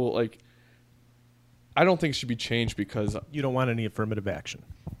the rule, like, I don't think it should be changed because You don't want any affirmative action.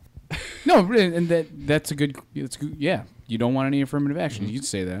 No, and that's a good. It's good. Yeah, you don't want any affirmative action. You'd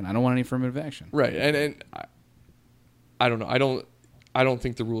say that. I don't want any affirmative action. right. And I don't know. I don't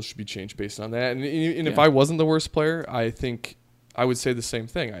think the rules should be changed based on that. And if I wasn't the worst player, I think I would say the same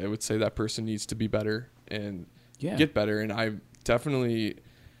thing. I would say that person needs to be better and get better. And I definitely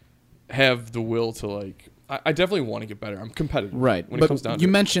have the will to, like, I definitely want to get better. I'm competitive. Right. When but it comes down to you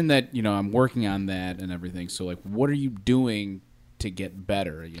it. mentioned that, you know, I'm working on that and everything. So, like, what are you doing to get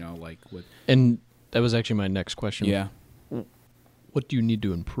better? You know, like with. And that was actually my next question. Yeah. What do you need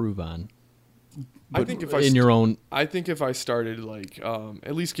to improve on? I think if I think if I started, like,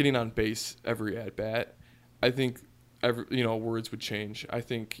 at least getting on base every at bat, I think words would change. I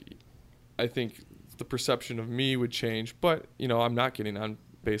think the perception of me would change, but you know, I'm not getting on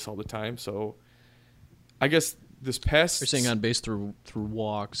base all the time, so I guess this past You're saying on base through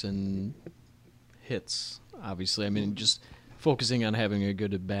walks and hits, obviously. I mean, just focusing on having a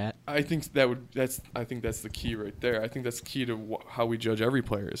good at bat. I think that's the key right there. I think that's key to how we judge every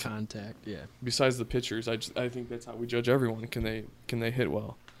player is Contact, yeah. besides the pitchers. I think that's how we judge everyone. Can they hit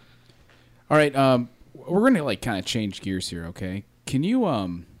well? All right. We're gonna like kind of change gears here. Okay. Can you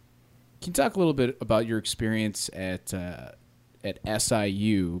talk a little bit about your experience at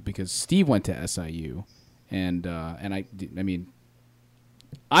SIU, because Steve went to SIU, and I mean,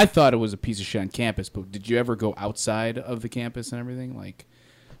 I thought it was a piece of shit on campus, but did you ever go outside of the campus and everything, like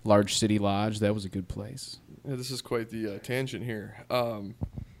Large City Lodge? That was a good place. Yeah, this is quite the tangent here.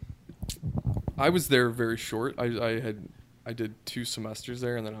 I was there very short. I did 2 semesters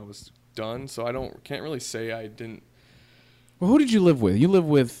there, and then I was done. So can't really say I didn't. Well, who did you live with? You live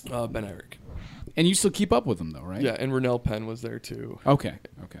with Ben Eric. And you still keep up with them, though, right? Yeah, and Rennell Penn was there too. Okay.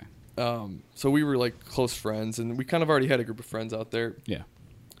 So we were like close friends, and we kind of already had a group of friends out there. Yeah.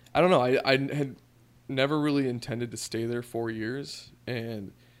 I don't know. I had never really intended to stay there 4 years,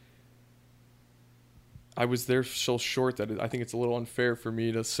 and I was there so short that I think it's a little unfair for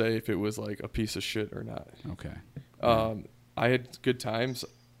me to say if it was like a piece of shit or not. Okay. I had good times,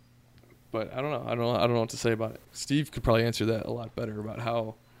 but I don't know. I don't know what to say about it. Steve could probably answer that a lot better about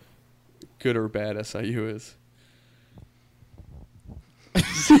how good or bad SIU is.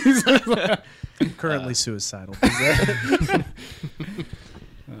 I'm currently suicidal.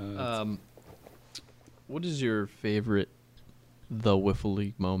 What is your favorite The Wiffle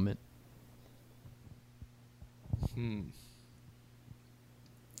League moment? Let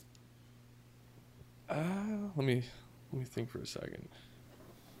me think for a second.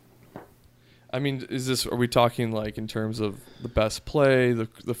 I mean, are we talking like in terms of the best play,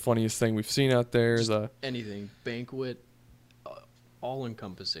 the funniest thing we've seen out there, Anything, banquet, all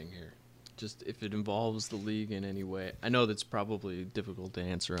encompassing here. Just if it involves the league in any way. I know that's probably difficult to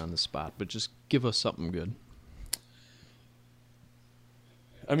answer on the spot, but just give us something good.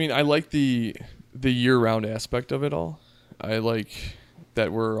 I mean, I like the year-round aspect of it all. I like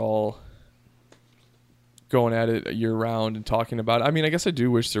that we're all going at it year-round and talking about it. I mean, I guess I do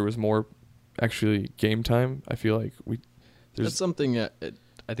wish there was more actually game time. I feel like that's something that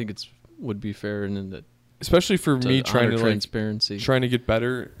I think would be fair, and that especially for me trying to transparency, trying to get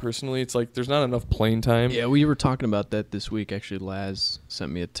better personally. It's like there's not enough playing time. Yeah, we were talking about that this week. Actually, Laz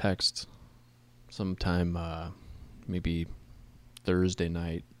sent me a text sometime, maybe Thursday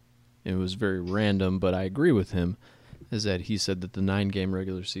night. It was very random, but I agree with him. Is that he said that the 9-game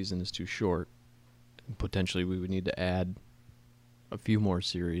regular season is too short. Potentially, we would need to add a few more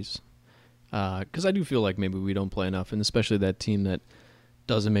series. Because I do feel like maybe we don't play enough, and especially that team that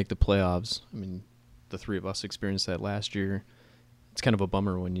doesn't make the playoffs. I mean, the three of us experienced that last year. It's kind of a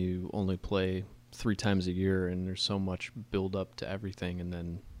bummer when you only play 3 times a year, and there's so much build up to everything, and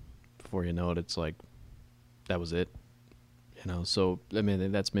then before you know it, it's like that was it. So I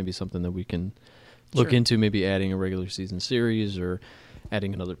mean, that's maybe something that we can look into, maybe adding a regular season series or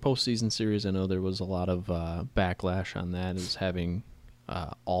adding another postseason series. I know there was a lot of backlash on that, is having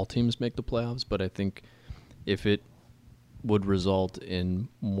all teams make the playoffs, but I think if it would result in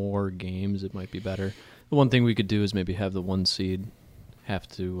more games, it might be better. The one thing we could do is maybe have the 1 seed have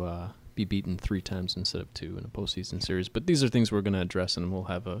to be beaten 3 times instead of 2 in a postseason series. But these are things we're going to address, and we'll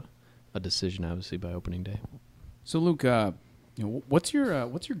have a decision obviously by opening day. So Luke, what's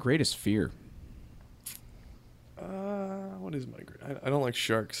your greatest fear? What is my I don't like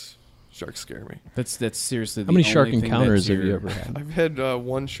sharks. Sharks scare me. That's seriously. How many shark encounters have you ever had? I've had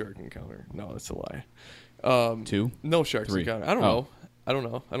 1 shark encounter. No, that's a lie. 2? No sharks 3. encounter. I don't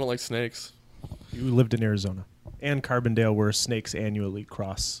know. I don't like snakes. You lived in Arizona and Carbondale, where snakes annually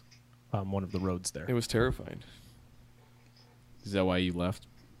cross one of the roads there. It was terrifying. Is that why you left?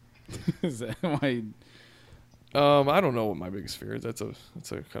 Is that why? I don't know what my biggest fear is. That's a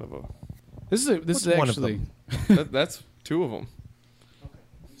kind of a. This is one actually. That's 2 of them. Okay.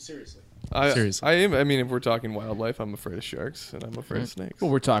 Seriously. Seriously. I am. I mean, if we're talking wildlife, I'm afraid of sharks and I'm afraid of snakes.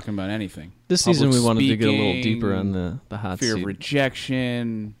 Well, we're talking about anything. This season, we wanted to get a little deeper on the hot fear seat. of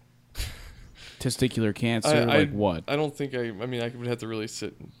rejection, testicular cancer. What? I don't think I mean, I would have to really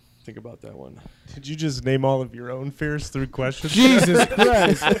sit and think about that one. Did you just name all of your own fears through questions? Jesus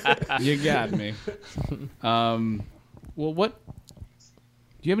Christ! You got me. Well, what? Do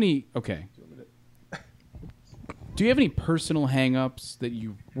you have any? Okay. Do you have any personal hang-ups that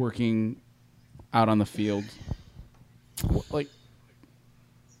you're working out on the field? Like,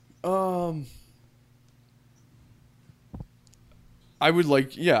 I would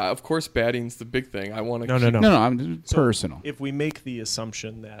like, yeah, of course, batting's the big thing. I want to. No. I'm personal. If we make the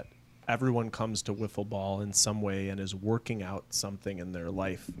assumption that everyone comes to wiffle ball in some way and is working out something in their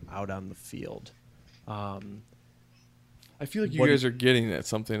life out on the field, I feel like you guys are getting at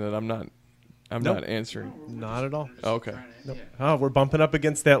something that I'm not. I'm Nope. not answering. not at all. Oh, okay. Nope. Oh, we're bumping up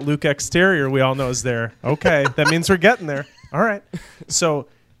against that Luke exterior we all know is there. Okay, that means we're getting there. All right. So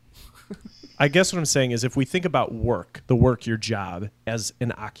I guess what I'm saying is if we think about work, your job, as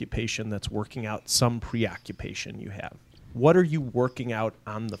an occupation that's working out some preoccupation you have, what are you working out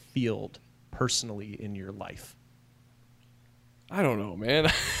on the field personally in your life? I don't know,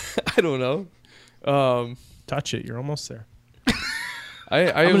 man. I don't know. Touch it. You're almost there.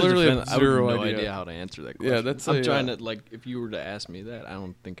 I literally have I have zero no idea. idea how to answer that question. Yeah, that's I'm trying to, like, if you were to ask me that, I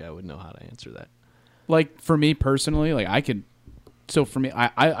don't think I would know how to answer that. Like, for me personally, like, I could. So for me,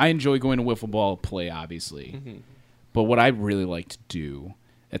 I enjoy going to wiffle ball play, obviously. Mm-hmm. But what I really like to do,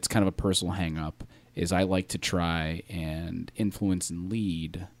 it's kind of a personal hang-up, is I like to try and influence and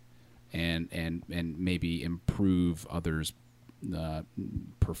lead and maybe improve others'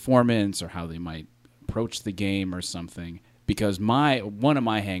 performance or how they might approach the game or something. Because one of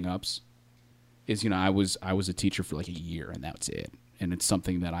my hang-ups is, I was a teacher for like a year, and that's it. And it's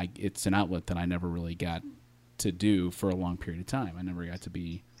something that it's an outlet that I never really got to do for a long period of time. I never got to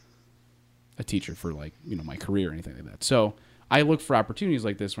be a teacher for like, my career or anything like that. So I look for opportunities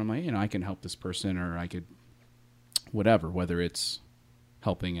like this where I'm like, I can help this person, or I could whether it's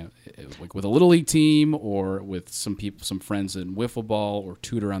helping like with a little league team or with some friends in wiffle ball or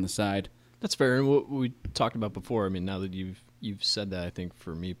tutor on the side. That's fair. And what we talked about before, I mean, now that you've said that, I think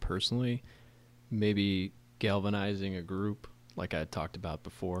for me personally, maybe galvanizing a group like I talked about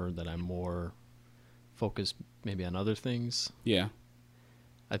before, that I'm more focused maybe on other things. Yeah.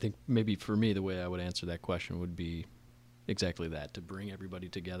 I think maybe for me, the way I would answer that question would be exactly that, to bring everybody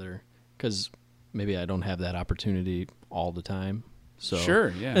together, because maybe I don't have that opportunity all the time. So sure,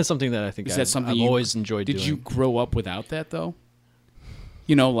 yeah. It's something that I think I've always enjoyed doing. Did you grow up without that, though?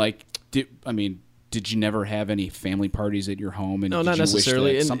 Did you never have any family parties at your home? And no, did not you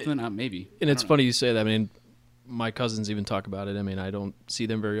necessarily. Wish that something, maybe. And it's funny you say that. I mean, my cousins even talk about it. I mean, I don't see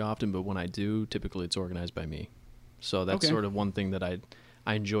them very often, but when I do, typically it's organized by me. So that's sort of one thing that I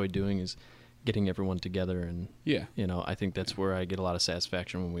enjoy doing, is getting everyone together. And, I think that's where I get a lot of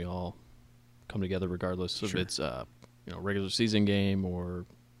satisfaction when we all come together, regardless if it's regular season game or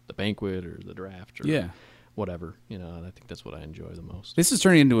the banquet or the draft or whatever. And I think that's what I enjoy the most. This is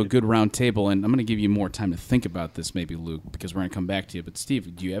turning into a good round table, and I'm going to give you more time to think about this, maybe, Luke, because we're going to come back to you. But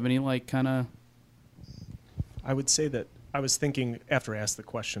Steve, do you have any kind of... I would say that I was thinking, after I asked the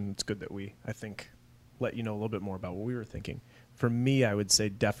question, it's good that I think, let you know a little bit more about what we were thinking. For me, I would say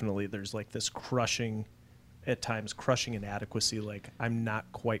definitely there's like this crushing inadequacy, like I'm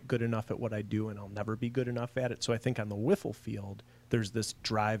not quite good enough at what I do and I'll never be good enough at it. So I think on the wiffle field, there's this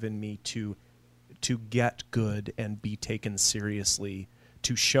drive in me to get good and be taken seriously,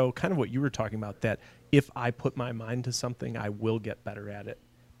 to show kind of what you were talking about, that if I put my mind to something, I will get better at it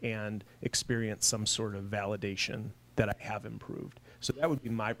and experience some sort of validation that I have improved. So that would be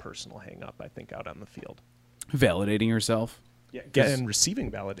my personal hang up, I think, out on the field. Validating yourself? Yeah, and receiving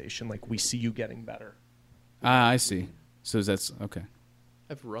validation, like we see you getting better. I see. So that's okay. I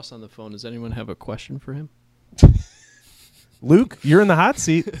have Russ on the phone. Does anyone have a question for him? Luke, you're in the hot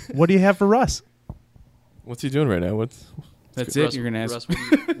seat. What do you have for Russ? What's he doing right now? That's it. Russ, you're gonna ask. Russ,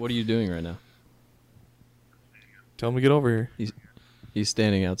 what are you doing right now? Tell him to get over here. He's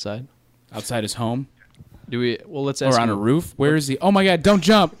standing outside. Outside his home. Let's ask or on him a roof. Where is he? Oh my God! Don't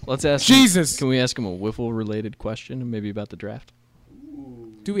jump. Let's ask. Jesus. Can we ask him a wiffle related question, maybe about the draft?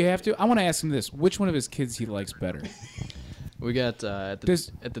 Do we have to? I want to ask him this: which one of his kids he likes better? We got at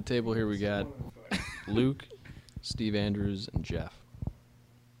the table here. We got Luke, Steve Andrews, and Jeff.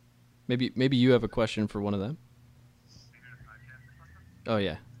 Maybe you have a question for one of them. Oh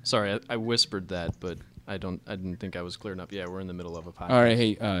yeah, sorry, I whispered that, but I didn't think I was clear enough. Yeah, we're in the middle of a podcast. All right,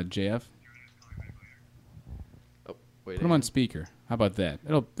 hey JF. Oh wait, put him on speaker. How about that?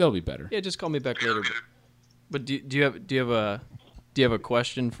 That'll be better. Yeah, just call me back later. But do you have a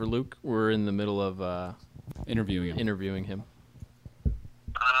question for Luke? We're in the middle of interviewing him.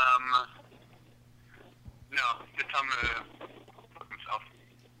 No, just tell him to fuck himself.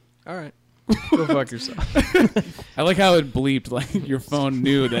 All right. Go fuck yourself. I like how it bleeped, like your phone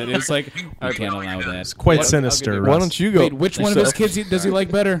knew that. It's like, I can't allow that. It's quite sinister. Why don't you go? Wait, which one of his kids does he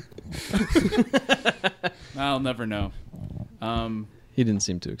like better? I'll never know. He didn't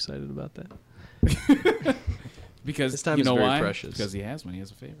seem too excited about that. Because this time you is know very why? precious. Because he has one. He has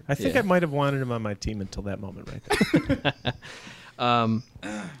a favorite. I think I might have wanted him on my team until that moment right there.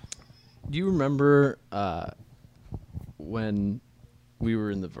 Do you remember when we were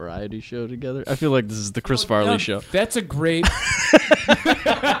in the variety show together? I feel like this is the Chris Farley show. That's a great.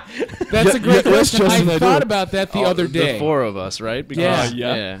 That's a great question. I thought about that the other day. The four of us, right? Because,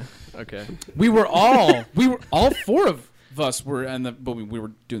 yeah. Okay. We were all four of us were but we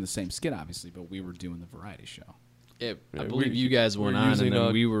were doing the same skit, obviously, but we were doing the variety show. Yeah, I believe you guys went on, and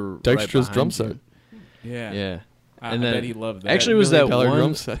then we were Dextra's right drum set. Yeah. Yeah. I bet he loved that. Actually, it was that one.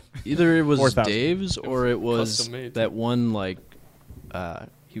 Drum set. Either it was 4,000. Dave's or it was Custom made, that one, like, I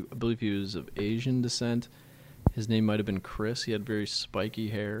believe he was of Asian descent. His name might have been Chris. He had very spiky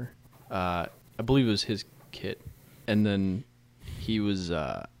hair. I believe it was his kit. And then he was,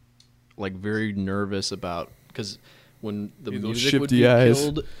 like, very nervous about, because when the Those music would be shifty eyes.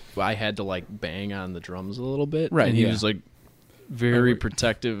 killed, I had to, like, bang on the drums a little bit. Right, And he yeah. was, like, very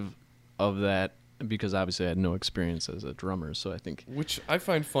protective of that, because obviously I had no experience as a drummer. So I think... Which I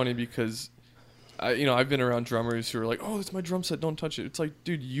find funny because, I've been around drummers who are like, oh, it's my drum set, don't touch it. It's like,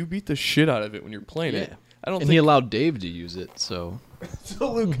 dude, you beat the shit out of it when you're playing it. I don't And think he allowed Dave to use it, so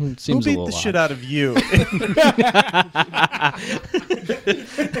So Luke, who seems a beat little the odd. shit out of you?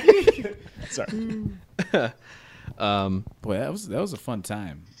 Sorry. Boy, that was a fun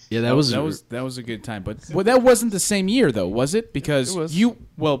time. Yeah, That was a good time. But that wasn't the same year though, was it? Because It was. you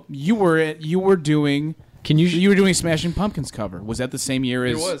were doing You were doing Smashing Pumpkins cover. Was that the same year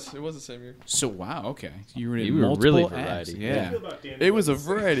as It was the same year. So wow, okay. You were in You were multiple really acts. variety. Yeah. It was a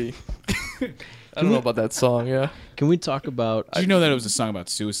variety. I don't know about that song. Yeah. Can we talk about? Did you know that it was a song about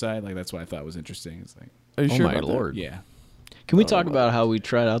suicide? Like that's what I thought was interesting. It's like Are you Oh sure my about that? lord! yeah. Can we talk about how we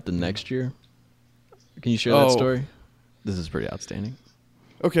tried out the next year? Can you share that story? This is pretty outstanding.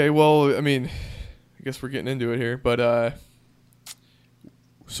 Okay, well, I mean, I guess we're getting into it here, but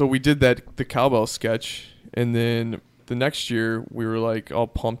so we did the cowbell sketch, and then the next year we were like all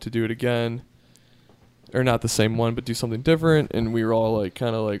pumped to do it again, or not the same one, but do something different, and we were all like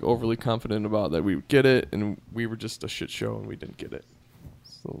kind of like overly confident about that we would get it, and we were just a shit show and we didn't get it.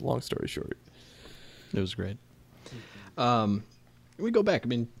 So long story short, It was great. We go back. I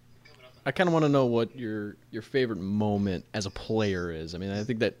mean, I kind of want to know what your favorite moment as a player is. I mean, I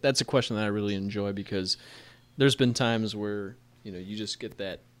think that's a question that I really enjoy because there's been times where you just get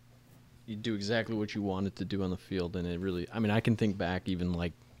that you do exactly what you wanted to do on the field, and it really. I mean, I can think back even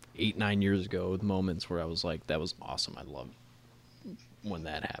like 8-9 years ago with moments where I was like, that was awesome. I love when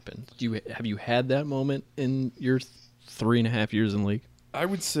that happened. Have you had that moment in your 3.5 years in the league? I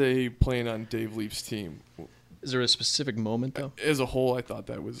would say playing on Dave Leaf's team. Is there a specific moment though? As a whole, I thought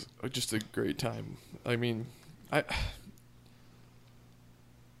that was just a great time. I mean,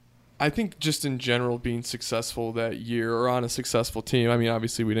 I think just in general being successful that year or on a successful team. I mean,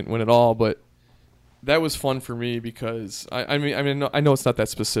 obviously we didn't win it all, but that was fun for me because I mean I know it's not that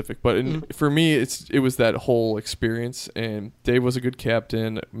specific, but for me it was that whole experience. And Dave was a good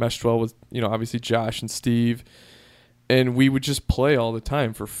captain. Meshed well with obviously Josh and Steve. And we would just play all the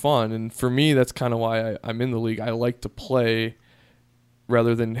time for fun. And for me, that's kind of why I'm in the league. I like to play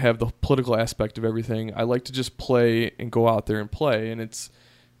rather than have the political aspect of everything. I like to just play and go out there and play. And it's,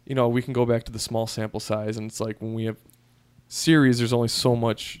 we can go back to the small sample size. And it's like when we have series, there's only so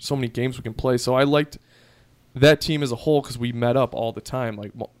many games we can play. So I liked that team as a whole because we met up all the time,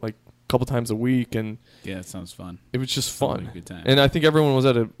 like a couple times a week. And Yeah, that sounds fun. it was just Sounds fun. like a good time. And I think everyone was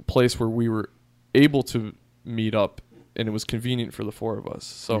at a place where we were able to meet up. And it was convenient for the four of us.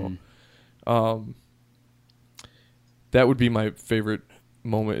 So that would be my favorite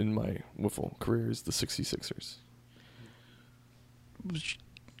moment in my Wiffle career is the 66ers.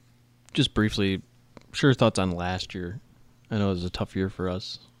 Just briefly, sure thoughts on last year. I know it was a tough year for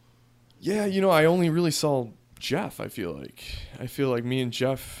us. Yeah, I only really saw Jeff, I feel like me and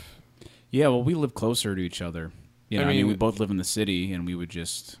Jeff. Yeah, well, we live closer to each other. I mean, we both live in the city, and we would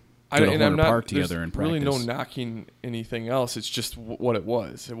just go to Horner Park together and practice. Really no knocking anything else. It's just what it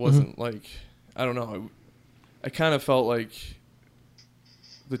was. It wasn't like, I don't know. I kind of felt like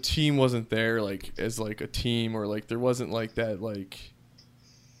the team wasn't there like as like a team, or like there wasn't like that like.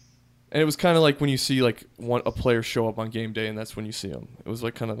 And it was kind of like when you see like a player show up on game day, and that's when you see him. It was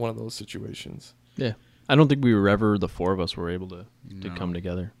like kind of one of those situations. Yeah, I don't think we were ever the four of us were able to come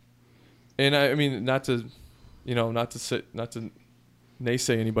together. And I mean, not to naysay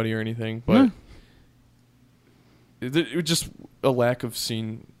anybody or anything, but it was just a lack of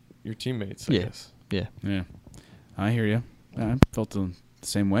seeing your teammates, I guess. Yeah, I hear you. I felt the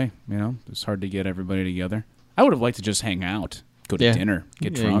same way. It's hard to get everybody together. I would have liked to just hang out, go to dinner,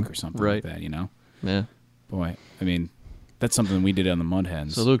 get drunk or something like that. Yeah. Boy, I mean, that's something we did on the Mud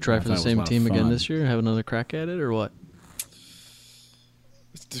Hens. So Luke, try for the I thought it was a same lot of team again fun. this year. Have another crack at it, or what?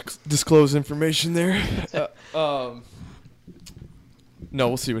 Disclose information there. No,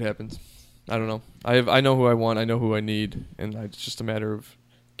 we'll see what happens. I don't know. I know who I want. I know who I need, and it's just a matter of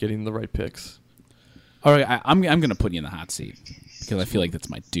getting the right picks. All right, I'm going to put you in the hot seat because I feel like that's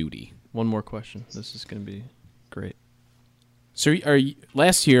my duty. One more question. This is going to be great. So,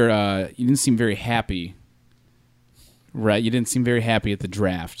 last year you didn't seem very happy, right? You didn't seem very happy at the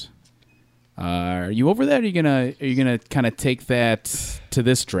draft. Are you over that? Are you gonna kind of take that to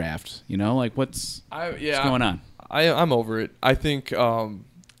this draft? What's going on? I'm over it. I think. Can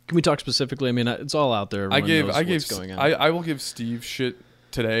we talk specifically? I mean, it's all out there. I gave what's going on. I will give Steve shit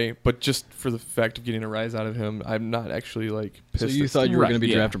today, but just for the fact of getting a rise out of him, I'm not actually like pissed. So you at thought Steve. you were going to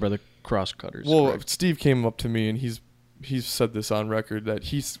be drafted by the Crosscutters? Well, correct? Steve came up to me and he's said this on record that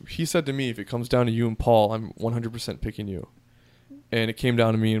he said to me, if it comes down to you and Paul, I'm 100% picking you. And it came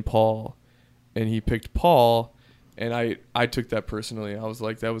down to me and Paul, and he picked Paul, and I took that personally. I was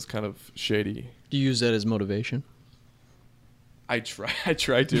like, that was kind of shady. Do you use that as motivation? I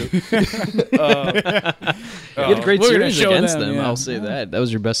try to. You had a great We're gonna series show against them, them. yeah. I'll say that. That was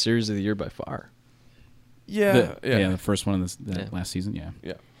your best series of the year by far. Yeah. The first one of last season. Yeah.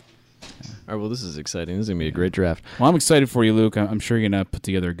 Yeah. All right, well, this is exciting. This is going to be a great draft. Well, I'm excited for you, Luke. I'm sure you're gonna put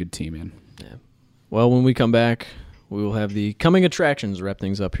together a good team, man. Yeah. Well, when we come back, we will have the coming attractions wrap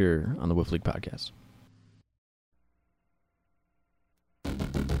things up here on the Wiffle League podcast.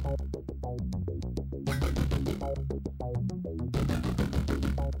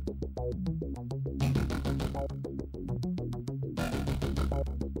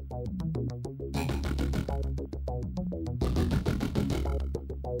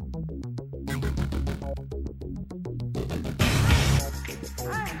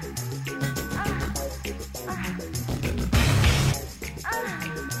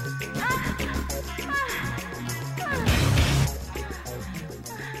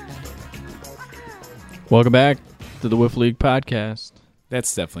 Welcome back to the Wiffle League podcast.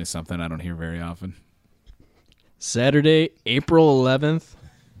 That's definitely something I don't hear very often. Saturday, April 11th,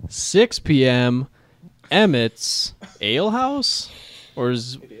 6 p.m., Emmett's Ale House? Or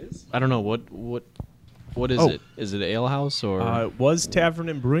is it is? I don't know. What is it? Is it Ale House or? It was Tavern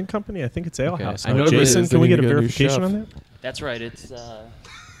and Brewing Company. I think it's Ale Okay. House. I know Jason, it is. can we They get a need to get a new verification chef. on that? That's right. It's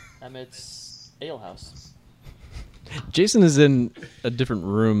Emmett's Ale House. Jason is in a different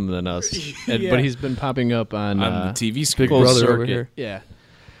room than us, but he's been popping up on On the TV screen. full brother over circuit. here. Yeah.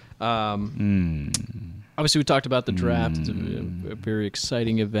 Obviously, we talked about the draft. It's a very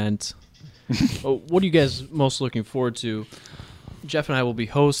exciting event. What are you guys most looking forward to? Jeff and I will be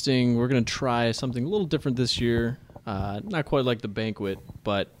hosting. We're going to try something a little different this year. Not quite like the banquet,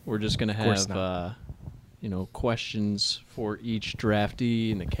 but we're just going to have questions for each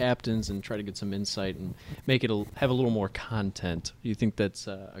draftee and the captains, and try to get some insight and make it have a little more content. Do you think that's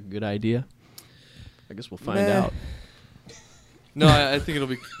a good idea? I guess we'll find out. No, I think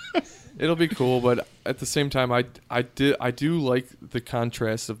it'll be cool, but at the same time, I do like the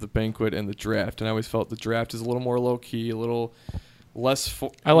contrast of the banquet and the draft, and I always felt the draft is a little more low key, a little less.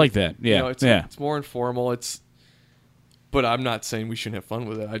 I like that. Yeah. It's more informal. But I'm not saying we shouldn't have fun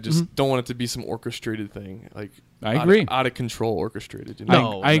with it. I just don't want it to be some orchestrated thing, like I agree. out of control, orchestrated. You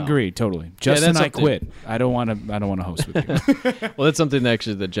know? No. I agree totally. Justin, that's I something- quit. I don't want to host with you. Well, that's something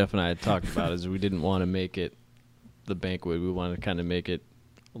actually that Jeff and I had talked about. Is we didn't want to make it the banquet. We wanted to kind of make it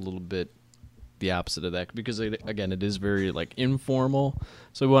a little bit the opposite of that, because again, it is very like informal.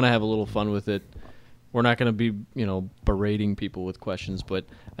 So we want to have a little fun with it. We're not going to be berating people with questions, but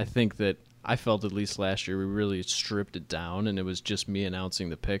I think that I felt at least last year we really stripped it down, and it was just me announcing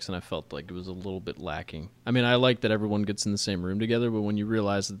the picks, and I felt like it was a little bit lacking. I mean, I like that everyone gets in the same room together, but when you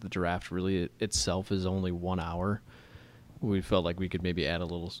realize that the draft really itself is only 1 hour, we felt like we could maybe add a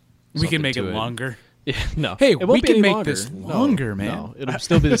little. We can make it something to longer. Yeah, no. Hey, it we won't be can any make longer. this longer, man. No, it'll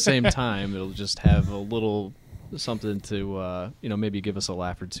still be the same time. It'll just have a little something to maybe give us a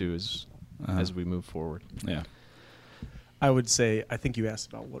laugh or two as we move forward. Yeah. I would say, I think you asked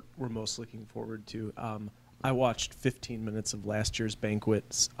about what we're most looking forward to. I watched 15 minutes of last year's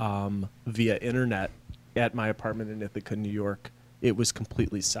banquets via internet at my apartment in Ithaca, New York. It was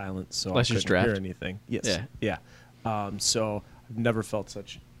completely silent, so Last I year's couldn't hear draft? anything. Yes. Yeah. Yeah. So I've never felt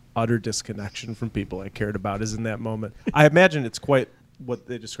such utter disconnection from people I cared about as in that moment. I imagine it's quite what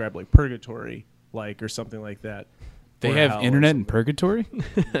they describe like purgatory, or something like that. They Or have hell or internet in something. purgatory?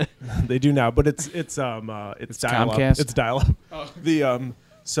 They do now, but it's dial up. Comcast? It's dial up.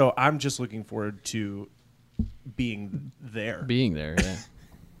 So I'm just looking forward to being there. Being there, yeah.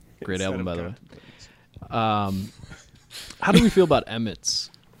 Great Instead album, of by the way. contemplating. How do we feel about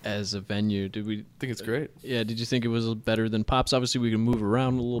Emmett's as a venue? Did we? I think it's great. Yeah. Did you think it was better than Pops? Obviously, we can move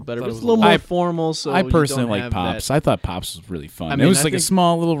around a little better, Thought but it it's a was little a more lot- formal. So I you personally don't like have Pops. that- I thought Pops was really fun. I It mean, was I like a think-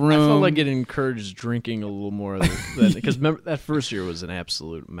 small little room. I felt like it encouraged drinking a little more than because remember that first year was an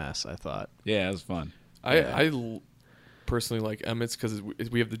absolute mess. I thought. Yeah, it was fun. I personally like Emmett's because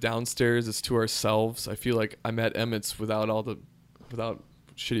we have the downstairs. It's to ourselves. I feel like I'm at Emmett's without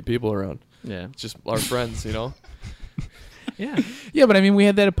shitty people around. Yeah. It's just our friends, Yeah. Yeah, but I mean, we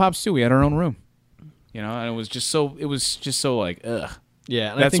had that at Pops too. We had our own room. And it was just so like, ugh.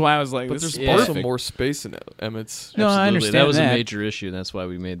 Yeah. And I That's think, why I was like, But this there's is also perfect. more space in Emmett's. No, I absolutely, understand that was that. a major issue. And that's why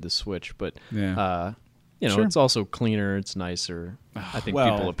we made the switch. But Yeah. Sure. it's also cleaner. It's nicer. I think Well,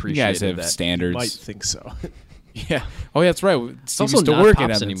 people you appreciate You guys have that. standards. Might think so. Yeah. Oh, yeah, that's right. It's also used to not work Pops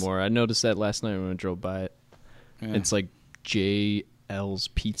at Emmett's. anymore. I noticed that last night when I drove by it. Yeah. It's like JS L's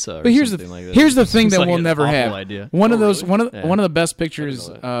Pizza or But here's something the like that. here's the thing It's that like we'll an never awful have. idea. One of Oh, those really? one of the best I pictures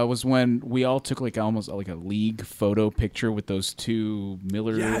didn't know was when we all took like almost like a league photo picture with those two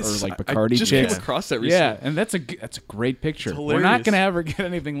Miller or like Bacardi I just chicks. came across that recently. Yeah, and that's a great picture. It's We're not hilarious. gonna ever get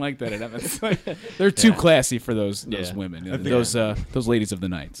anything like that at Evans. They're too classy for those Yeah. women, think- those ladies of the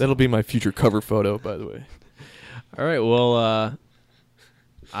night. That'll be my future cover photo, by the way. All right. Well,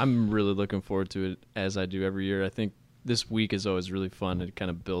 I'm really looking forward to it, as I do every year. I think this week is always really fun. It kind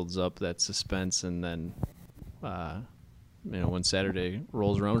of builds up that suspense, and then, when Saturday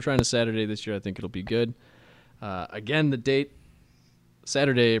rolls around, we're trying to Saturday this year. I think it'll be good. Again, the date,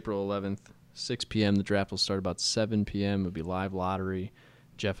 Saturday, April 11th, 6 p.m. The draft will start about 7 p.m. It'll be live lottery.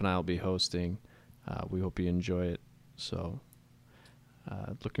 Jeff and I will be hosting. We hope you enjoy it. So,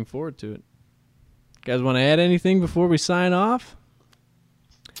 looking forward to it. Guys, want to add anything before we sign off?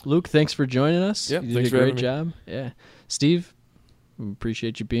 Luke, thanks for joining us. Yeah, you thanks did a for great having job. Yeah, Steve, we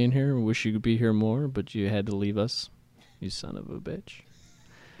appreciate you being here. We wish you could be here more, but you had to leave us. You son of a bitch.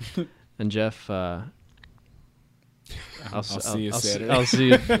 And Jeff, I'll see you Saturday. I'll see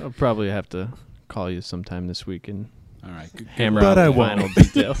you. I'll probably have to call you sometime this week and All right, good. hammer But out I the won't. final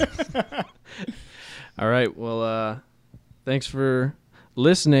details. All right. Well, thanks for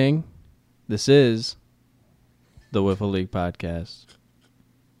listening. This is the Wiffle League Podcast.